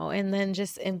 I know. And then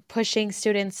just in pushing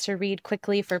students to read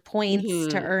quickly for points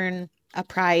to earn a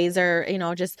prize, or,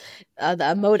 just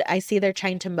I see they're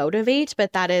trying to motivate,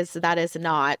 but that is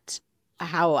not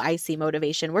how I see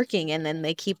motivation working. And then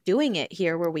they keep doing it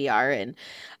here where we are, and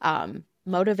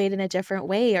motivate in a different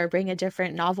way or bring a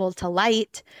different novel to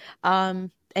light,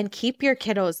 and keep your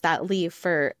kiddos that leave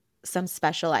for some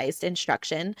specialized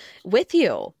instruction with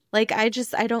you. Like, I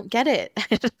don't get it.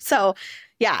 So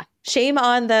yeah, shame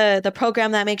on the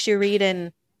program that makes you read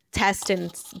and test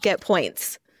and get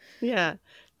points. Yeah.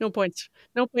 No points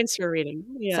for reading.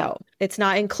 Yeah. So it's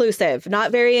not inclusive,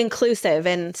 not very inclusive.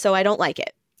 And so I don't like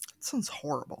it. Sounds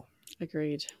horrible.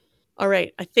 Agreed. All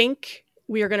right. I think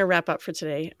we are going to wrap up for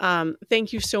today.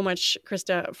 Thank you so much,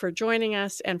 Krista, for joining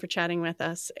us and for chatting with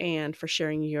us and for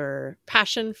sharing your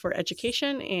passion for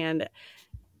education and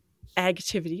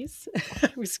activities. I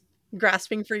was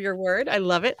grasping for your word. I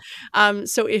love it.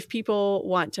 So if people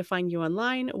want to find you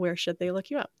online, where should they look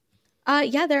you up?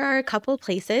 Yeah, there are a couple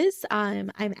places.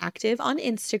 I'm active on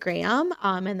Instagram,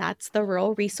 and that's the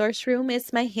Rural Resource Room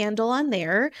is my handle on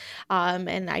there.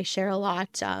 And I share a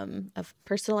lot of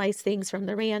personalized things from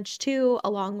the ranch too,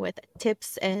 along with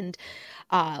tips and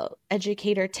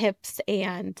educator tips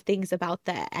and things about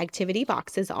the activity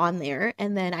boxes on there.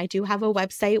 And then I do have a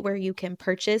website where you can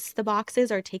purchase the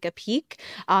boxes or take a peek,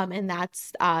 and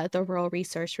that's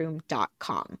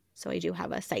theruralresourceroom.com. So I do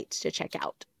have a site to check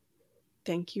out.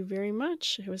 Thank you very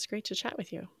much. It was great to chat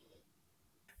with you.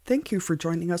 Thank you for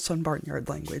joining us on Barnyard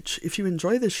Language. If you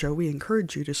enjoy the show, we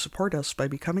encourage you to support us by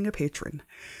becoming a patron.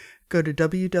 Go to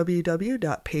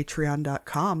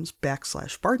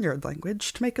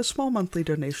www.patreon.com/barnyardlanguage to make a small monthly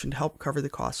donation to help cover the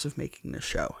costs of making the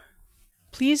show.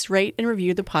 Please rate and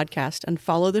review the podcast and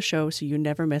follow the show so you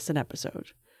never miss an episode.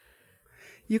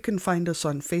 You can find us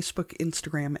on Facebook,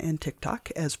 Instagram, and TikTok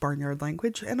as Barnyard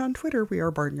Language, and on Twitter we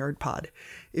are Barnyard Pod.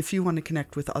 If you want to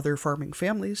connect with other farming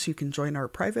families, you can join our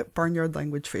private Barnyard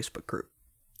Language Facebook group.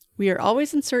 We are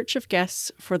always in search of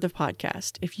guests for the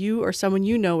podcast. If you or someone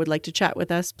you know would like to chat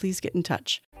with us, please get in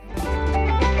touch.